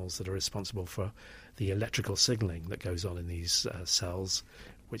ion channels that are responsible for the electrical signaling that goes on in these cells,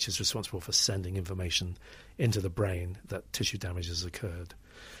 which is responsible for sending information into the brain that tissue damage has occurred.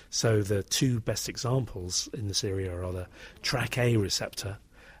 So the two best examples in this area are the TrkA receptor,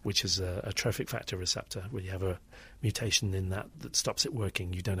 which is a trophic factor receptor, where you have a mutation in that stops it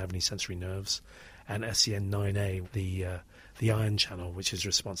working. You don't have any sensory nerves. And SCN9A, the ion channel, which is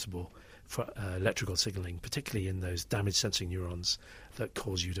responsible for electrical signaling, particularly in those damaged sensory neurons that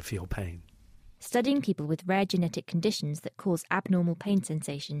cause you to feel pain. Studying people with rare genetic conditions that cause abnormal pain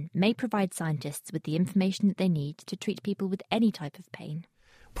sensation may provide scientists with the information that they need to treat people with any type of pain.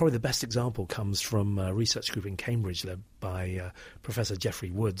 Probably the best example comes from a research group in Cambridge led by Professor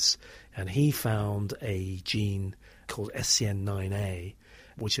Geoffrey Woods, and he found a gene called SCN9A,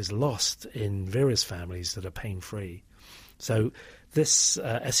 which is lost in various families that are pain-free. So this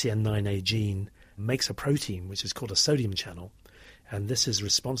SCN9A gene makes a protein which is called a sodium channel, and this is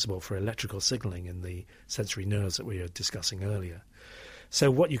responsible for electrical signaling in the sensory nerves that we were discussing earlier.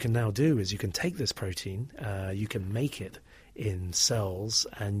 So what you can now do is you can take this protein, you can make it in cells,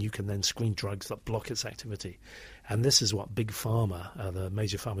 and you can then screen drugs that block its activity. And this is what Big Pharma, the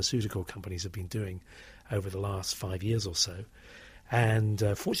major pharmaceutical companies, have been doing over the last 5 years or so. And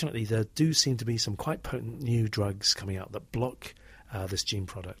fortunately, there do seem to be some quite potent new drugs coming out that block this gene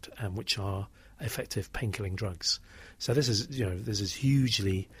product, and which are effective pain-killing drugs. So this is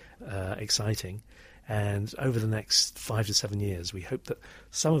hugely exciting. And over the next 5 to 7 years, we hope that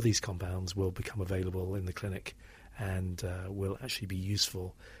some of these compounds will become available in the clinic and will actually be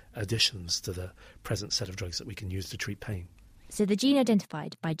useful additions to the present set of drugs that we can use to treat pain. So the gene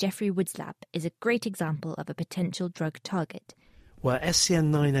identified by Geoffrey Wood's lab is a great example of a potential drug target. Well,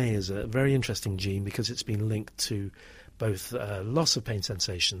 SCN9A is a very interesting gene because it's been linked to both loss of pain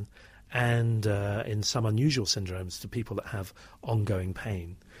sensation and, in some unusual syndromes, to people that have ongoing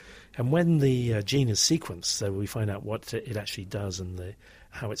pain. And when the gene is sequenced, so we find out what it actually does and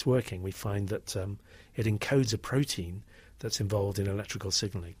how it's working, we find that it encodes a protein that's involved in electrical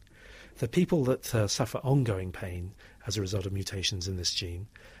signaling. The people that suffer ongoing pain as a result of mutations in this gene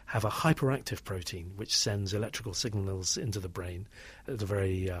have a hyperactive protein which sends electrical signals into the brain at a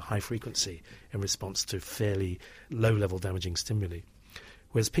very high frequency in response to fairly low-level damaging stimuli.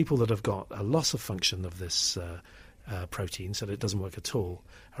 Whereas people that have got a loss of function of this protein, so that it doesn't work at all,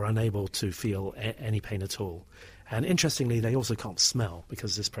 are unable to feel any pain at all. And interestingly, they also can't smell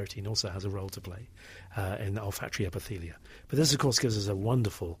because this protein also has a role to play in olfactory epithelia. But this, of course, gives us a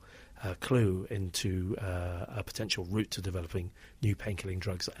wonderful clue into a potential route to developing new pain-killing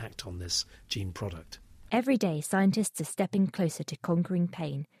drugs that act on this gene product. Every day, scientists are stepping closer to conquering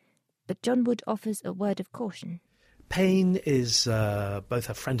pain, but John Wood offers a word of caution. Pain is both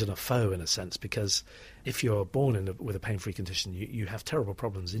a friend and a foe in a sense, because if you're born with a pain-free condition, you have terrible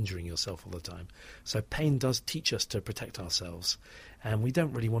problems injuring yourself all the time. So pain does teach us to protect ourselves, and we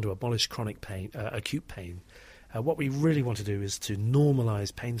don't really want to abolish chronic pain, acute pain. What we really want to do is to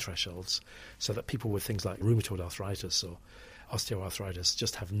normalise pain thresholds so that people with things like rheumatoid arthritis or osteoarthritis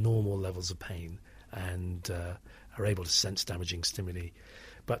just have normal levels of pain and are able to sense damaging stimuli,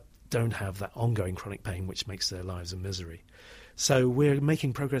 but don't have that ongoing chronic pain which makes their lives a misery. So we're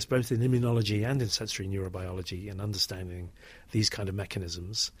making progress both in immunology and in sensory neurobiology in understanding these kind of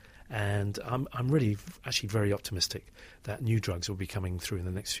mechanisms. And I'm really actually very optimistic that new drugs will be coming through in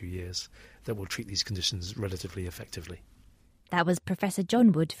the next few years that will treat these conditions relatively effectively. That was Professor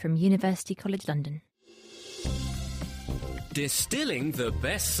John Wood from University College London. Distilling the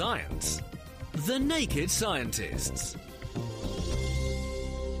best science. The Naked Scientists.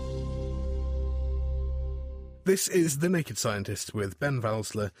 This is The Naked Scientists with Ben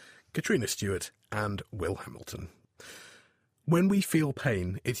Valsler, Katrina Stewart and Will Hamilton. When we feel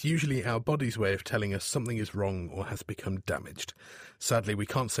pain, it's usually our body's way of telling us something is wrong or has become damaged. Sadly, we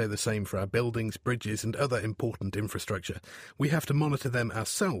can't say the same for our buildings, bridges and other important infrastructure. We have to monitor them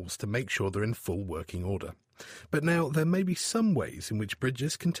ourselves to make sure they're in full working order. But now there may be some ways in which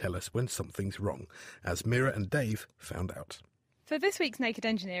bridges can tell us when something's wrong, as Mira and Dave found out. For this week's Naked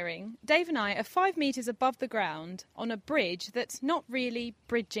Engineering, Dave and I are 5 metres above the ground on a bridge that's not really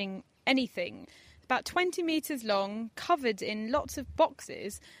bridging anything. About 20 metres long, covered in lots of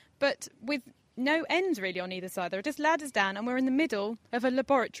boxes, but with no ends really on either side. There are just ladders down, and we're in the middle of a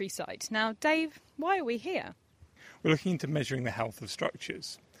laboratory site. Now, Dave, why are we here? We're looking into measuring the health of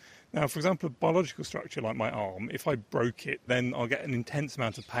structures. Now, for example, a biological structure like my arm, if I broke it, then I'll get an intense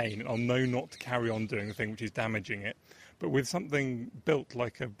amount of pain and I'll know not to carry on doing the thing which is damaging it. But with something built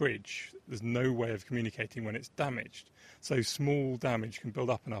like a bridge, there's no way of communicating when it's damaged. So small damage can build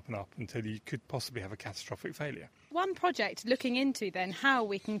up and up and up until you could possibly have a catastrophic failure. One project looking into then how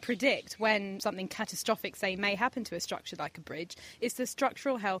we can predict when something catastrophic, say, may happen to a structure like a bridge is the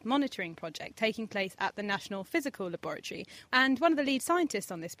Structural Health Monitoring Project taking place at the National Physical Laboratory. And one of the lead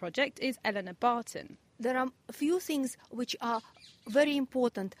scientists on this project is Eleanor Barton. There are a few things which are very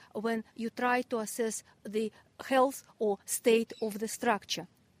important when you try to assess the health or state of the structure.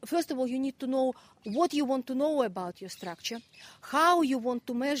 First of all, you need to know what you want to know about your structure, how you want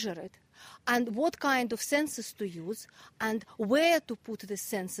to measure it, and what kind of sensors to use, and where to put the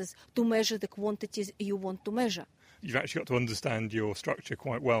sensors to measure the quantities you want to measure. You've actually got to understand your structure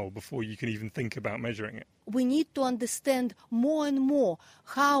quite well before you can even think about measuring it. We need to understand more and more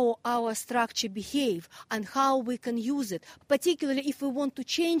how our structure behaves and how we can use it, particularly if we want to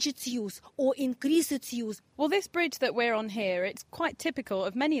change its use or increase its use. Well, this bridge that we're on here, it's quite typical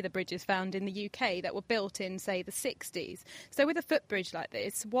of many of the bridges found in the UK that were built in, say, the 60s. So with a footbridge like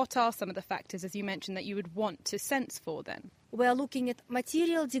this, what are some of the factors, as you mentioned, that you would want to sense for then? We are looking at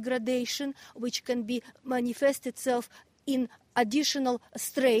material degradation, which can be manifest itself in additional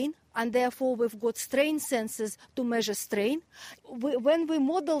strain, and therefore we've got strain sensors to measure strain. When we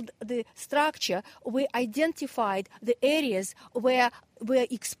modeled the structure, we identified the areas where we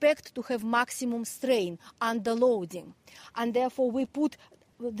expect to have maximum strain under loading, and therefore we put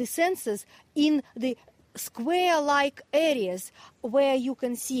the sensors in the square-like areas where you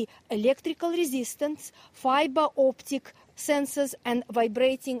can see electrical resistance, fiber optic sensors and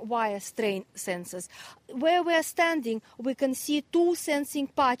vibrating wire strain sensors. Where we are standing, we can see two sensing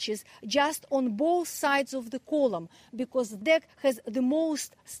patches just on both sides of the column because the deck has the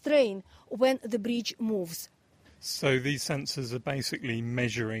most strain when the bridge moves. So these sensors are basically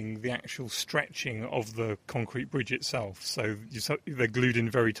measuring the actual stretching of the concrete bridge itself. So they're glued in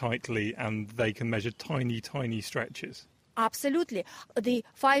very tightly and they can measure tiny, tiny stretches. Absolutely. The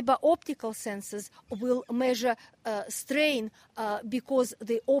fiber optical sensors will measure strain because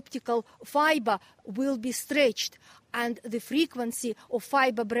the optical fiber will be stretched and the frequency of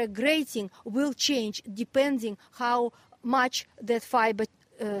fiber break grating will change depending how much that fiber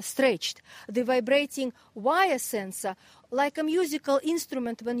stretched. The vibrating wire sensor, like a musical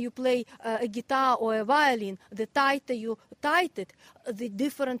instrument when you play a guitar or a violin, the tighter you tight it, the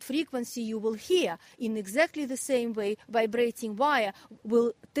different frequency you will hear. In exactly the same way, vibrating wire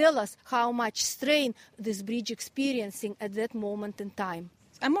will tell us how much strain this bridge experiencing at that moment in time.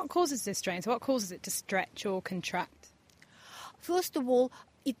 And what causes this strain? So what causes it to stretch or contract? First of all,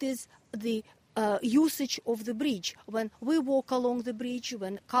 it is the usage of the bridge. When we walk along the bridge,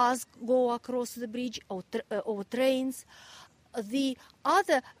 when cars go across the bridge or trains. The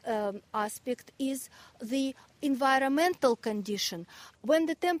other aspect is the environmental condition. When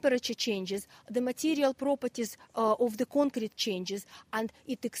the temperature changes, the material properties of the concrete changes and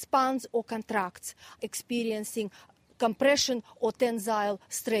it expands or contracts, experiencing compression or tensile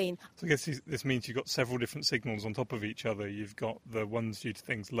strain. So I guess this means you've got several different signals on top of each other. You've got the ones due to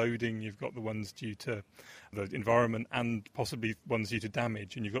things loading, you've got the ones due to the environment and possibly ones due to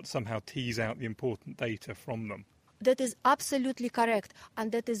damage, and you've got to somehow tease out the important data from them. That is absolutely correct,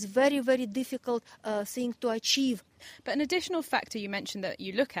 and that is very, very difficult thing to achieve. But an additional factor you mentioned that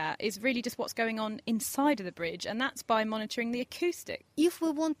you look at is really just what's going on inside of the bridge, and that's by monitoring the acoustic. If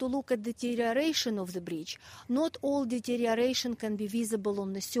we want to look at deterioration of the bridge, not all deterioration can be visible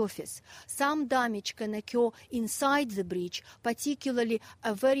on the surface. Some damage can occur inside the bridge, particularly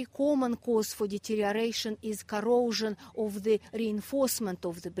a very common cause for deterioration is corrosion of the reinforcement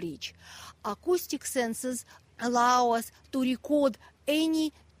of the bridge. Acoustic sensors allow us to record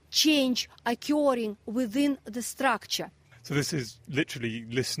any change occurring within the structure. So this is literally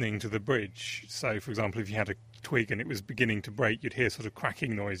listening to the bridge. So, for example, if you had a twig and it was beginning to break, you'd hear sort of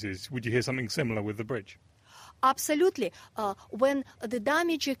cracking noises. Would you hear something similar with the bridge? Absolutely. When the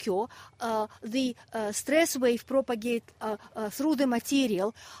damage occurs, the stress wave propagates through the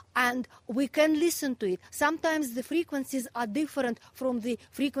material and we can listen to it. Sometimes the frequencies are different from the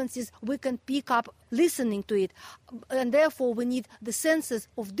frequencies we can pick up listening to it. And therefore we need the sensors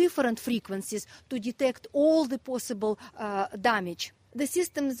of different frequencies to detect all the possible damage. The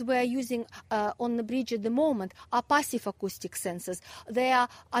systems we are using on the bridge at the moment are passive acoustic sensors. They are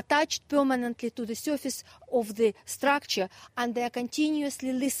attached permanently to the surface of the structure and they are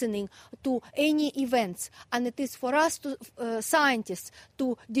continuously listening to any events. And it is for us, scientists,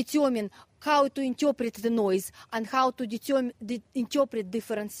 to determine how to interpret the noise and how to interpret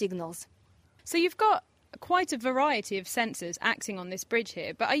different signals. So you've got quite a variety of sensors acting on this bridge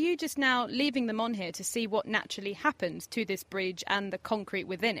here, but are you just now leaving them on here to see what naturally happens to this bridge and the concrete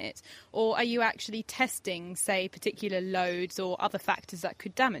within it, or are you actually testing, say, particular loads or other factors that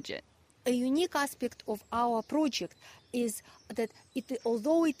could damage it? A unique aspect of our project is that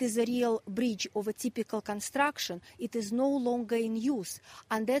although it is a real bridge of a typical construction, it is no longer in use.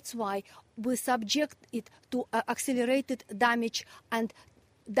 And that's why we subject it to accelerated damage and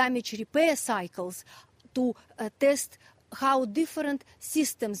damage repair cycles to test how different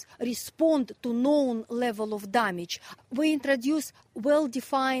systems respond to known level of damage. We introduce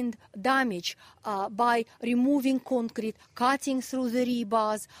well-defined damage by removing concrete, cutting through the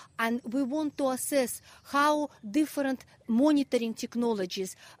rebars, and we want to assess how different monitoring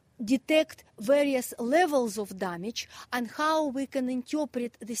technologies detect various levels of damage and how we can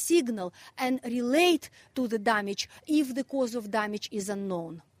interpret the signal and relate to the damage if the cause of damage is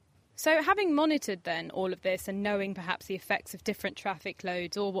unknown. So having monitored then all of this and knowing perhaps the effects of different traffic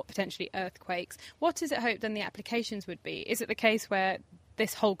loads or what potentially earthquakes, what is it hoped then the applications would be? Is it the case where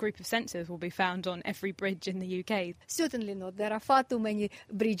this whole group of sensors will be found on every bridge in the UK? Certainly not. There are far too many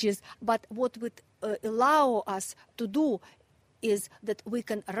bridges. But what would allow us to do is that we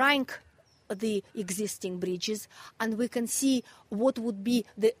can rank the existing bridges and we can see what would be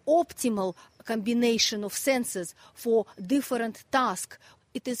the optimal combination of sensors for different tasks.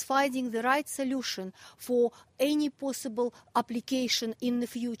 It is finding the right solution for any possible application in the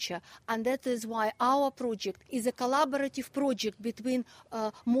future. And that is why our project is a collaborative project between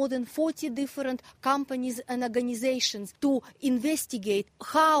more than 40 different companies and organizations to investigate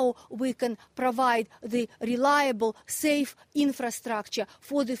how we can provide the reliable, safe infrastructure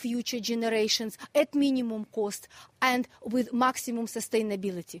for the future generations at minimum cost and with maximum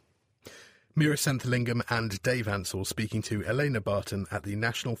sustainability. Mira Santhalingam and Dave Ansell speaking to Elena Barton at the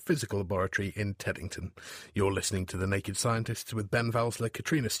National Physical Laboratory in Teddington. You're listening to The Naked Scientists with Ben Valsler,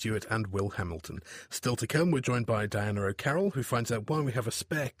 Katrina Stewart and Will Hamilton. Still to come, we're joined by Diana O'Carroll, who finds out why we have a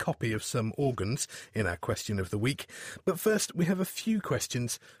spare copy of some organs in our question of the week. But first, we have a few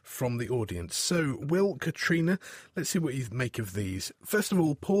questions from the audience. So, Will, Katrina, let's see what you make of these. First of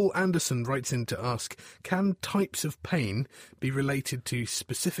all, Paul Anderson writes in to ask, can types of pain be related to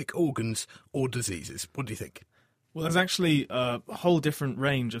specific organs or diseases? What do you think? Well, there's actually a whole different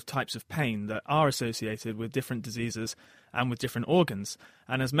range of types of pain that are associated with different diseases and with different organs.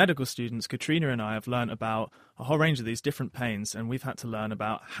 And as medical students, Katrina and I have learned about a whole range of these different pains, and we've had to learn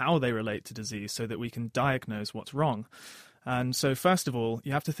about how they relate to disease so that we can diagnose what's wrong. And so first of all,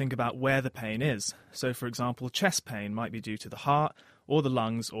 you have to think about where the pain is. So, for example, chest pain might be due to the heart or the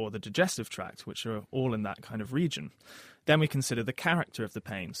lungs or the digestive tract, which are all in that kind of region. Then we consider the character of the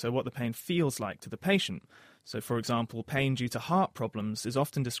pain, so what the pain feels like to the patient. So, for example, pain due to heart problems is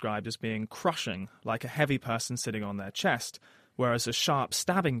often described as being crushing, like a heavy person sitting on their chest, whereas a sharp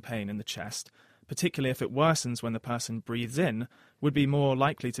stabbing pain in the chest, particularly if it worsens when the person breathes in, would be more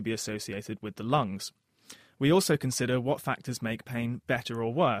likely to be associated with the lungs. We also consider what factors make pain better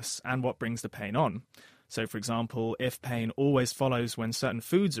or worse, and what brings the pain on. So, for example, if pain always follows when certain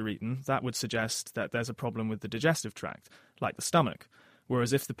foods are eaten, that would suggest that there's a problem with the digestive tract, like the stomach.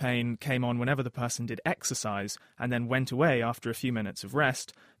 Whereas if the pain came on whenever the person did exercise and then went away after a few minutes of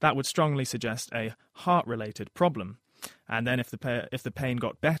rest, that would strongly suggest a heart-related problem. And then if the pain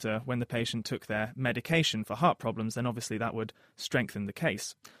got better when the patient took their medication for heart problems, then obviously that would strengthen the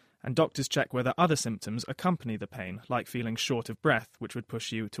case. And doctors check whether other symptoms accompany the pain, like feeling short of breath, which would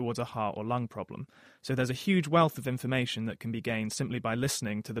push you towards a heart or lung problem. So there's a huge wealth of information that can be gained simply by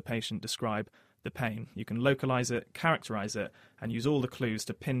listening to the patient describe the pain. You can localise it, characterise it, and use all the clues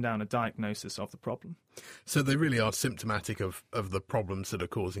to pin down a diagnosis of the problem. So they really are symptomatic of the problems that are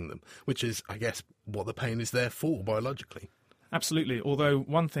causing them, which is, I guess, what the pain is there for biologically. Absolutely, although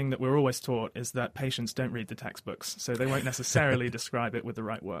one thing that we're always taught is that patients don't read the textbooks, so they won't necessarily describe it with the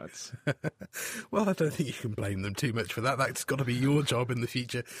right words. Well, I don't think you can blame them too much for that. That's got to be your job in the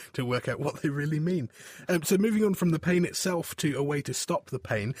future to work out what they really mean. So moving on from the pain itself to a way to stop the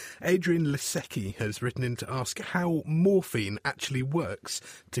pain, Adrian Lisecki has written in to ask how morphine actually works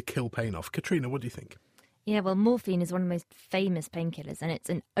to kill pain off. Katrina, what do you think? Yeah, well, morphine is one of the most famous painkillers, and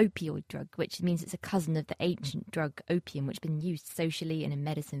it's an opioid drug, which means it's a cousin of the ancient drug opium, which has been used socially and in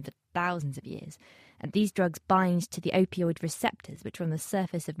medicine for thousands of years. And these drugs bind to the opioid receptors, which are on the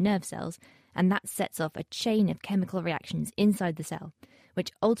surface of nerve cells, and that sets off a chain of chemical reactions inside the cell, which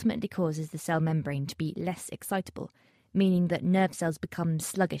ultimately causes the cell membrane to be less excitable, meaning that nerve cells become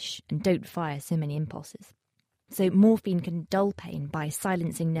sluggish and don't fire so many impulses. So morphine can dull pain by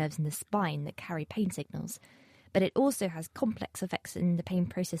silencing nerves in the spine that carry pain signals, but it also has complex effects in the pain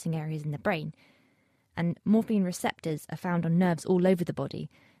processing areas in the brain. And morphine receptors are found on nerves all over the body,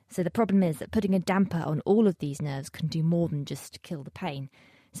 so the problem is that putting a damper on all of these nerves can do more than just kill the pain.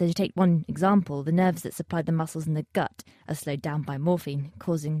 So to take one example, the nerves that supply the muscles in the gut are slowed down by morphine,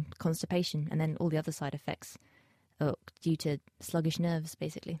 causing constipation, and then all the other side effects are due to sluggish nerves,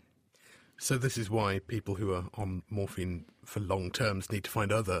 basically. So this is why people who are on morphine for long terms need to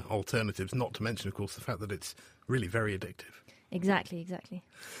find other alternatives, not to mention, of course, the fact that it's really very addictive. Exactly.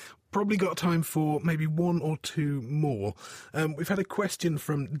 Probably got time for maybe one or two more. We've had a question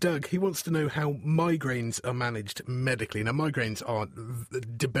from Doug. He wants to know how migraines are managed medically. Now, migraines are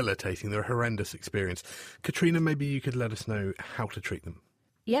debilitating. They're a horrendous experience. Katrina, maybe you could let us know how to treat them.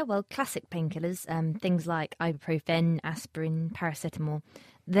 Yeah, well, classic painkillers, things like ibuprofen, aspirin, paracetamol,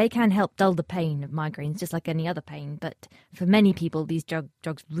 they can help dull the pain of migraines just like any other pain. But for many people, these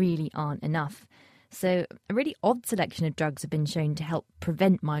drugs really aren't enough. So a really odd selection of drugs have been shown to help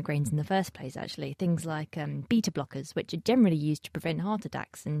prevent migraines in the first place, actually. Things like beta blockers, which are generally used to prevent heart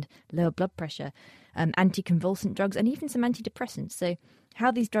attacks and lower blood pressure, anticonvulsant drugs, and even some antidepressants. So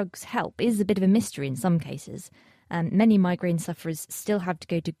how these drugs help is a bit of a mystery in some cases. Many migraine sufferers still have to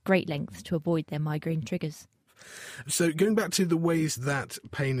go to great lengths to avoid their migraine triggers. So going back to the ways that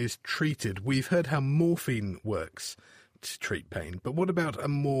pain is treated, we've heard how morphine works to treat pain, but what about a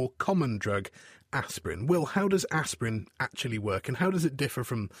more common drug, aspirin? Will, how does aspirin actually work, and how does it differ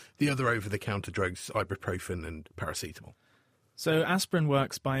from the other over-the-counter drugs, ibuprofen and paracetamol? So aspirin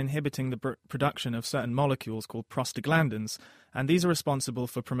works by inhibiting the production of certain molecules called prostaglandins, and these are responsible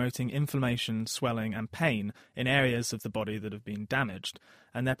for promoting inflammation, swelling and pain in areas of the body that have been damaged.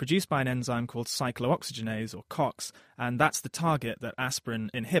 And they're produced by an enzyme called cyclooxygenase, or COX, and that's the target that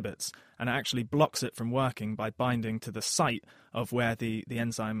aspirin inhibits, and it actually blocks it from working by binding to the site of where the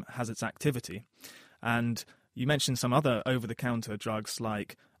enzyme has its activity. And you mentioned some other over-the-counter drugs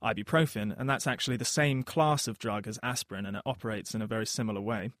like ibuprofen, and that's actually the same class of drug as aspirin, and it operates in a very similar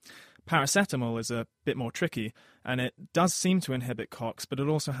way. Paracetamol is a bit more tricky, and it does seem to inhibit COX, but it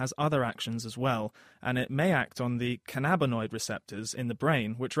also has other actions as well, and it may act on the cannabinoid receptors in the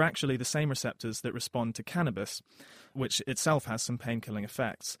brain, which are actually the same receptors that respond to cannabis, which itself has some pain-killing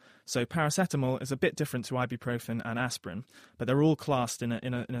effects. So paracetamol is a bit different to ibuprofen and aspirin, but they're all classed in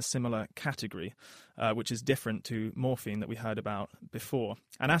a similar category, which is different to morphine that we heard about before.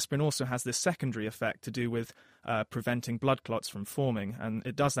 And aspirin also has this secondary effect to do with preventing blood clots from forming, and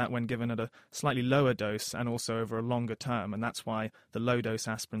it does that when given at a slightly lower dose and also over a longer term, and that's why the low-dose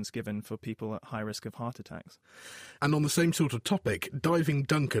aspirin is given for people at high risk of heart attacks. And on the same sort of topic, Diving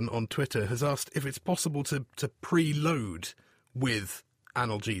Duncan on Twitter has asked if it's possible to preload with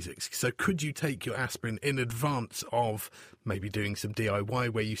analgesics. So could you take your aspirin in advance of maybe doing some DIY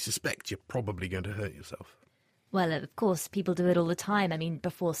where you suspect you're probably going to hurt yourself? Well, of course, people do it all the time. I mean,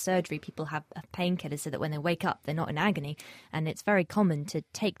 before surgery, people have painkillers so that when they wake up, they're not in agony. And it's very common to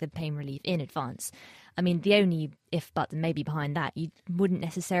take the pain relief in advance. I mean, the only if but maybe behind that, you wouldn't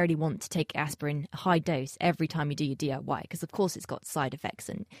necessarily want to take aspirin a high dose every time you do your DIY, because of course it's got side effects.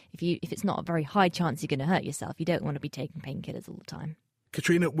 And if it's not a very high chance you're going to hurt yourself, you don't want to be taking painkillers all the time.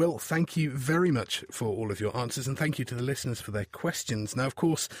 Katrina, Will, thank you very much for all of your answers, and thank you to the listeners for their questions. Now, of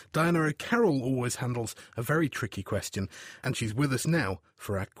course, Diana O'Carroll always handles a very tricky question, and she's with us now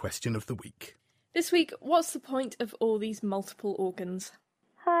for our question of the week. This week, what's the point of all these multiple organs?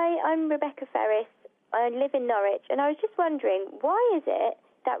 Hi, I'm Rebecca Ferris. I live in Norwich, and I was just wondering, why is it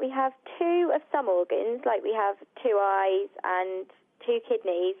that we have two of some organs, like we have two eyes and two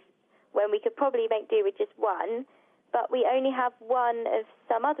kidneys, when we could probably make do with just one, but we only have one of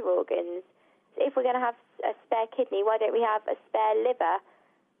some other organs? If we're going to have a spare kidney, why don't we have a spare liver?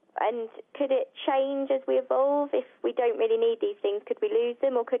 And could it change as we evolve? If we don't really need these things, could we lose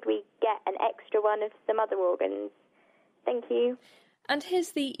them, or could we get an extra one of some other organs? Thank you. And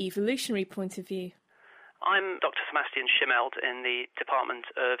here's the evolutionary point of view. I'm Dr. Sebastian Schimmelt in the Department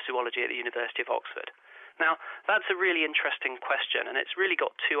of Zoology at the University of Oxford. Now, that's a really interesting question, and it's really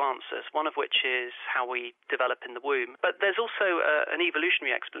got two answers, one of which is how we develop in the womb. But there's also an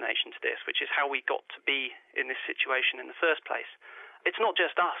evolutionary explanation to this, which is how we got to be in this situation in the first place. It's not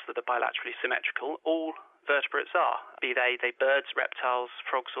just us that are bilaterally symmetrical. All vertebrates are, be they birds, reptiles,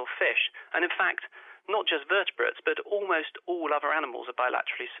 frogs or fish. And in fact, not just vertebrates, but almost all other animals are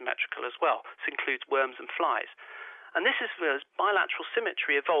bilaterally symmetrical as well. This includes worms and flies. And this is because bilateral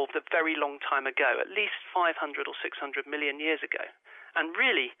symmetry evolved a very long time ago, at least 500 or 600 million years ago. And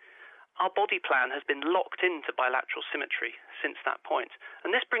really, our body plan has been locked into bilateral symmetry since that point.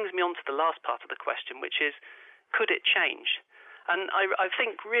 And this brings me on to the last part of the question, which is, could it change? And I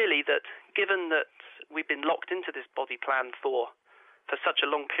think really that given that we've been locked into this body plan for such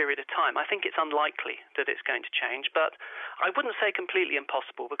a long period of time, I think it's unlikely that it's going to change. But I wouldn't say completely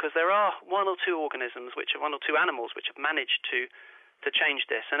impossible, because there are one or two animals which have managed to to change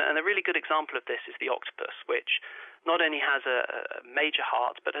this. And a really good example of this is the octopus, which not only has a major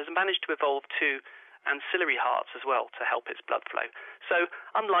heart, but has managed to evolve two ancillary hearts as well to help its blood flow. So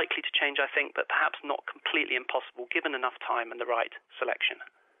unlikely to change, I think, but perhaps not completely impossible given enough time and the right selection.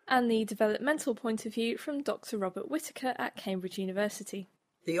 And the developmental point of view from Dr. Robert Whittaker at Cambridge University.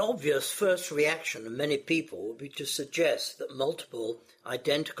 The obvious first reaction of many people would be to suggest that multiple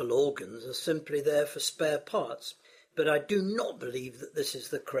identical organs are simply there for spare parts, but I do not believe that this is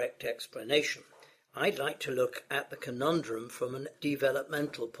the correct explanation. I'd like to look at the conundrum from a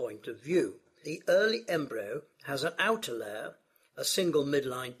developmental point of view. The early embryo has an outer layer, a single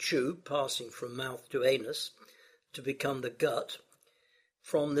midline tube passing from mouth to anus to become the gut.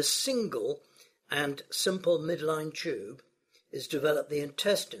 From the single and simple midline tube is developed the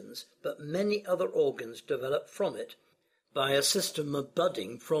intestines, but many other organs develop from it by a system of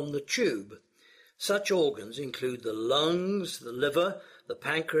budding from the tube. Such organs include the lungs, the liver, the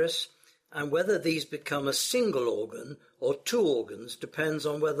pancreas, and whether these become a single organ or two organs depends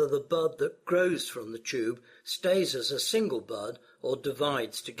on whether the bud that grows from the tube stays as a single bud or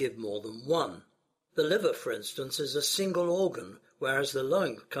divides to give more than one. The liver, for instance, is a single organ, whereas the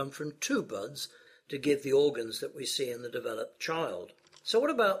lung come from two buds to give the organs that we see in the developed child. So what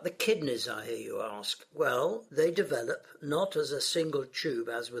about the kidneys, I hear you ask? Well, they develop not as a single tube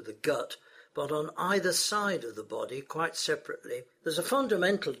as with the gut, but on either side of the body quite separately. There's a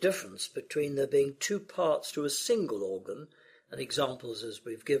fundamental difference between there being two parts to a single organ, and examples as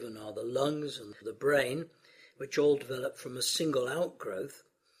we've given are the lungs and the brain, which all develop from a single outgrowth,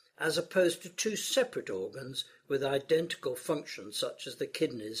 as opposed to two separate organs with identical functions such as the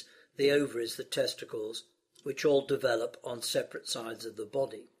kidneys, the ovaries, the testicles, which all develop on separate sides of the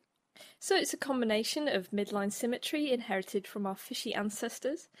body. So it's a combination of midline symmetry inherited from our fishy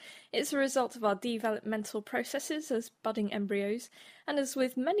ancestors. It's a result of our developmental processes as budding embryos, and as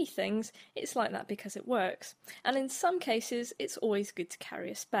with many things, it's like that because it works. And in some cases, it's always good to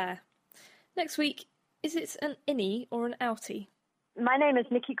carry a spare. Next week, is it an innie or an outie? My name is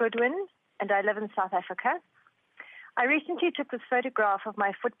Nikki Goodwin, and I live in South Africa. I recently took this photograph of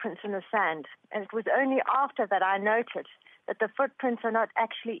my footprints in the sand, and it was only after that I noted that the footprints are not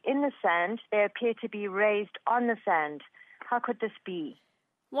actually in the sand, they appear to be raised on the sand. How could this be?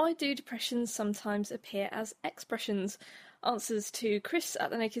 Why do depressions sometimes appear as expressions? Answers to Chris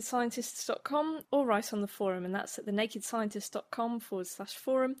at thenakedscientists.com or write on the forum, and that's at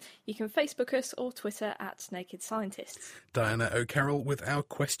thenakedscientists.com/forum. You can Facebook us or Twitter at Naked Scientists. Diana O'Carroll with our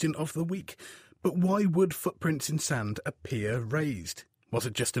question of the week. But why would footprints in sand appear raised? Was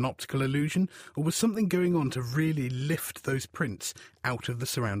it just an optical illusion, or was something going on to really lift those prints out of the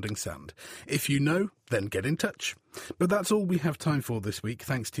surrounding sand? If you know, then get in touch. But that's all we have time for this week.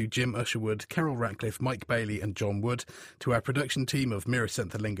 Thanks to Jim Usherwood, Carol Ratcliffe, Mike Bailey and John Wood, to our production team of Mira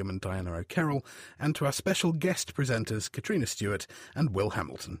Sentherlingham and Diana O'Carroll, and to our special guest presenters Katrina Stewart and Will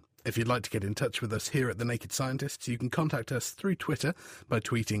Hamilton. If you'd like to get in touch with us here at The Naked Scientists, you can contact us through Twitter by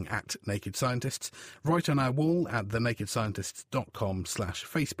tweeting at Naked Scientists, write on our wall at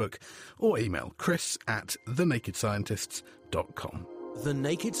thenakedscientists.com/Facebook, or email chris at thenakedscientists.com. The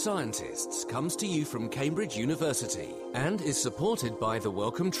Naked Scientists comes to you from Cambridge University and is supported by the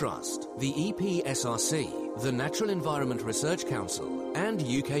Wellcome Trust, the EPSRC, the Natural Environment Research Council, and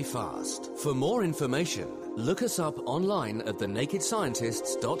UK FAST. For more information, look us up online at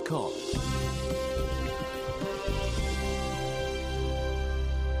thenakedscientists.com.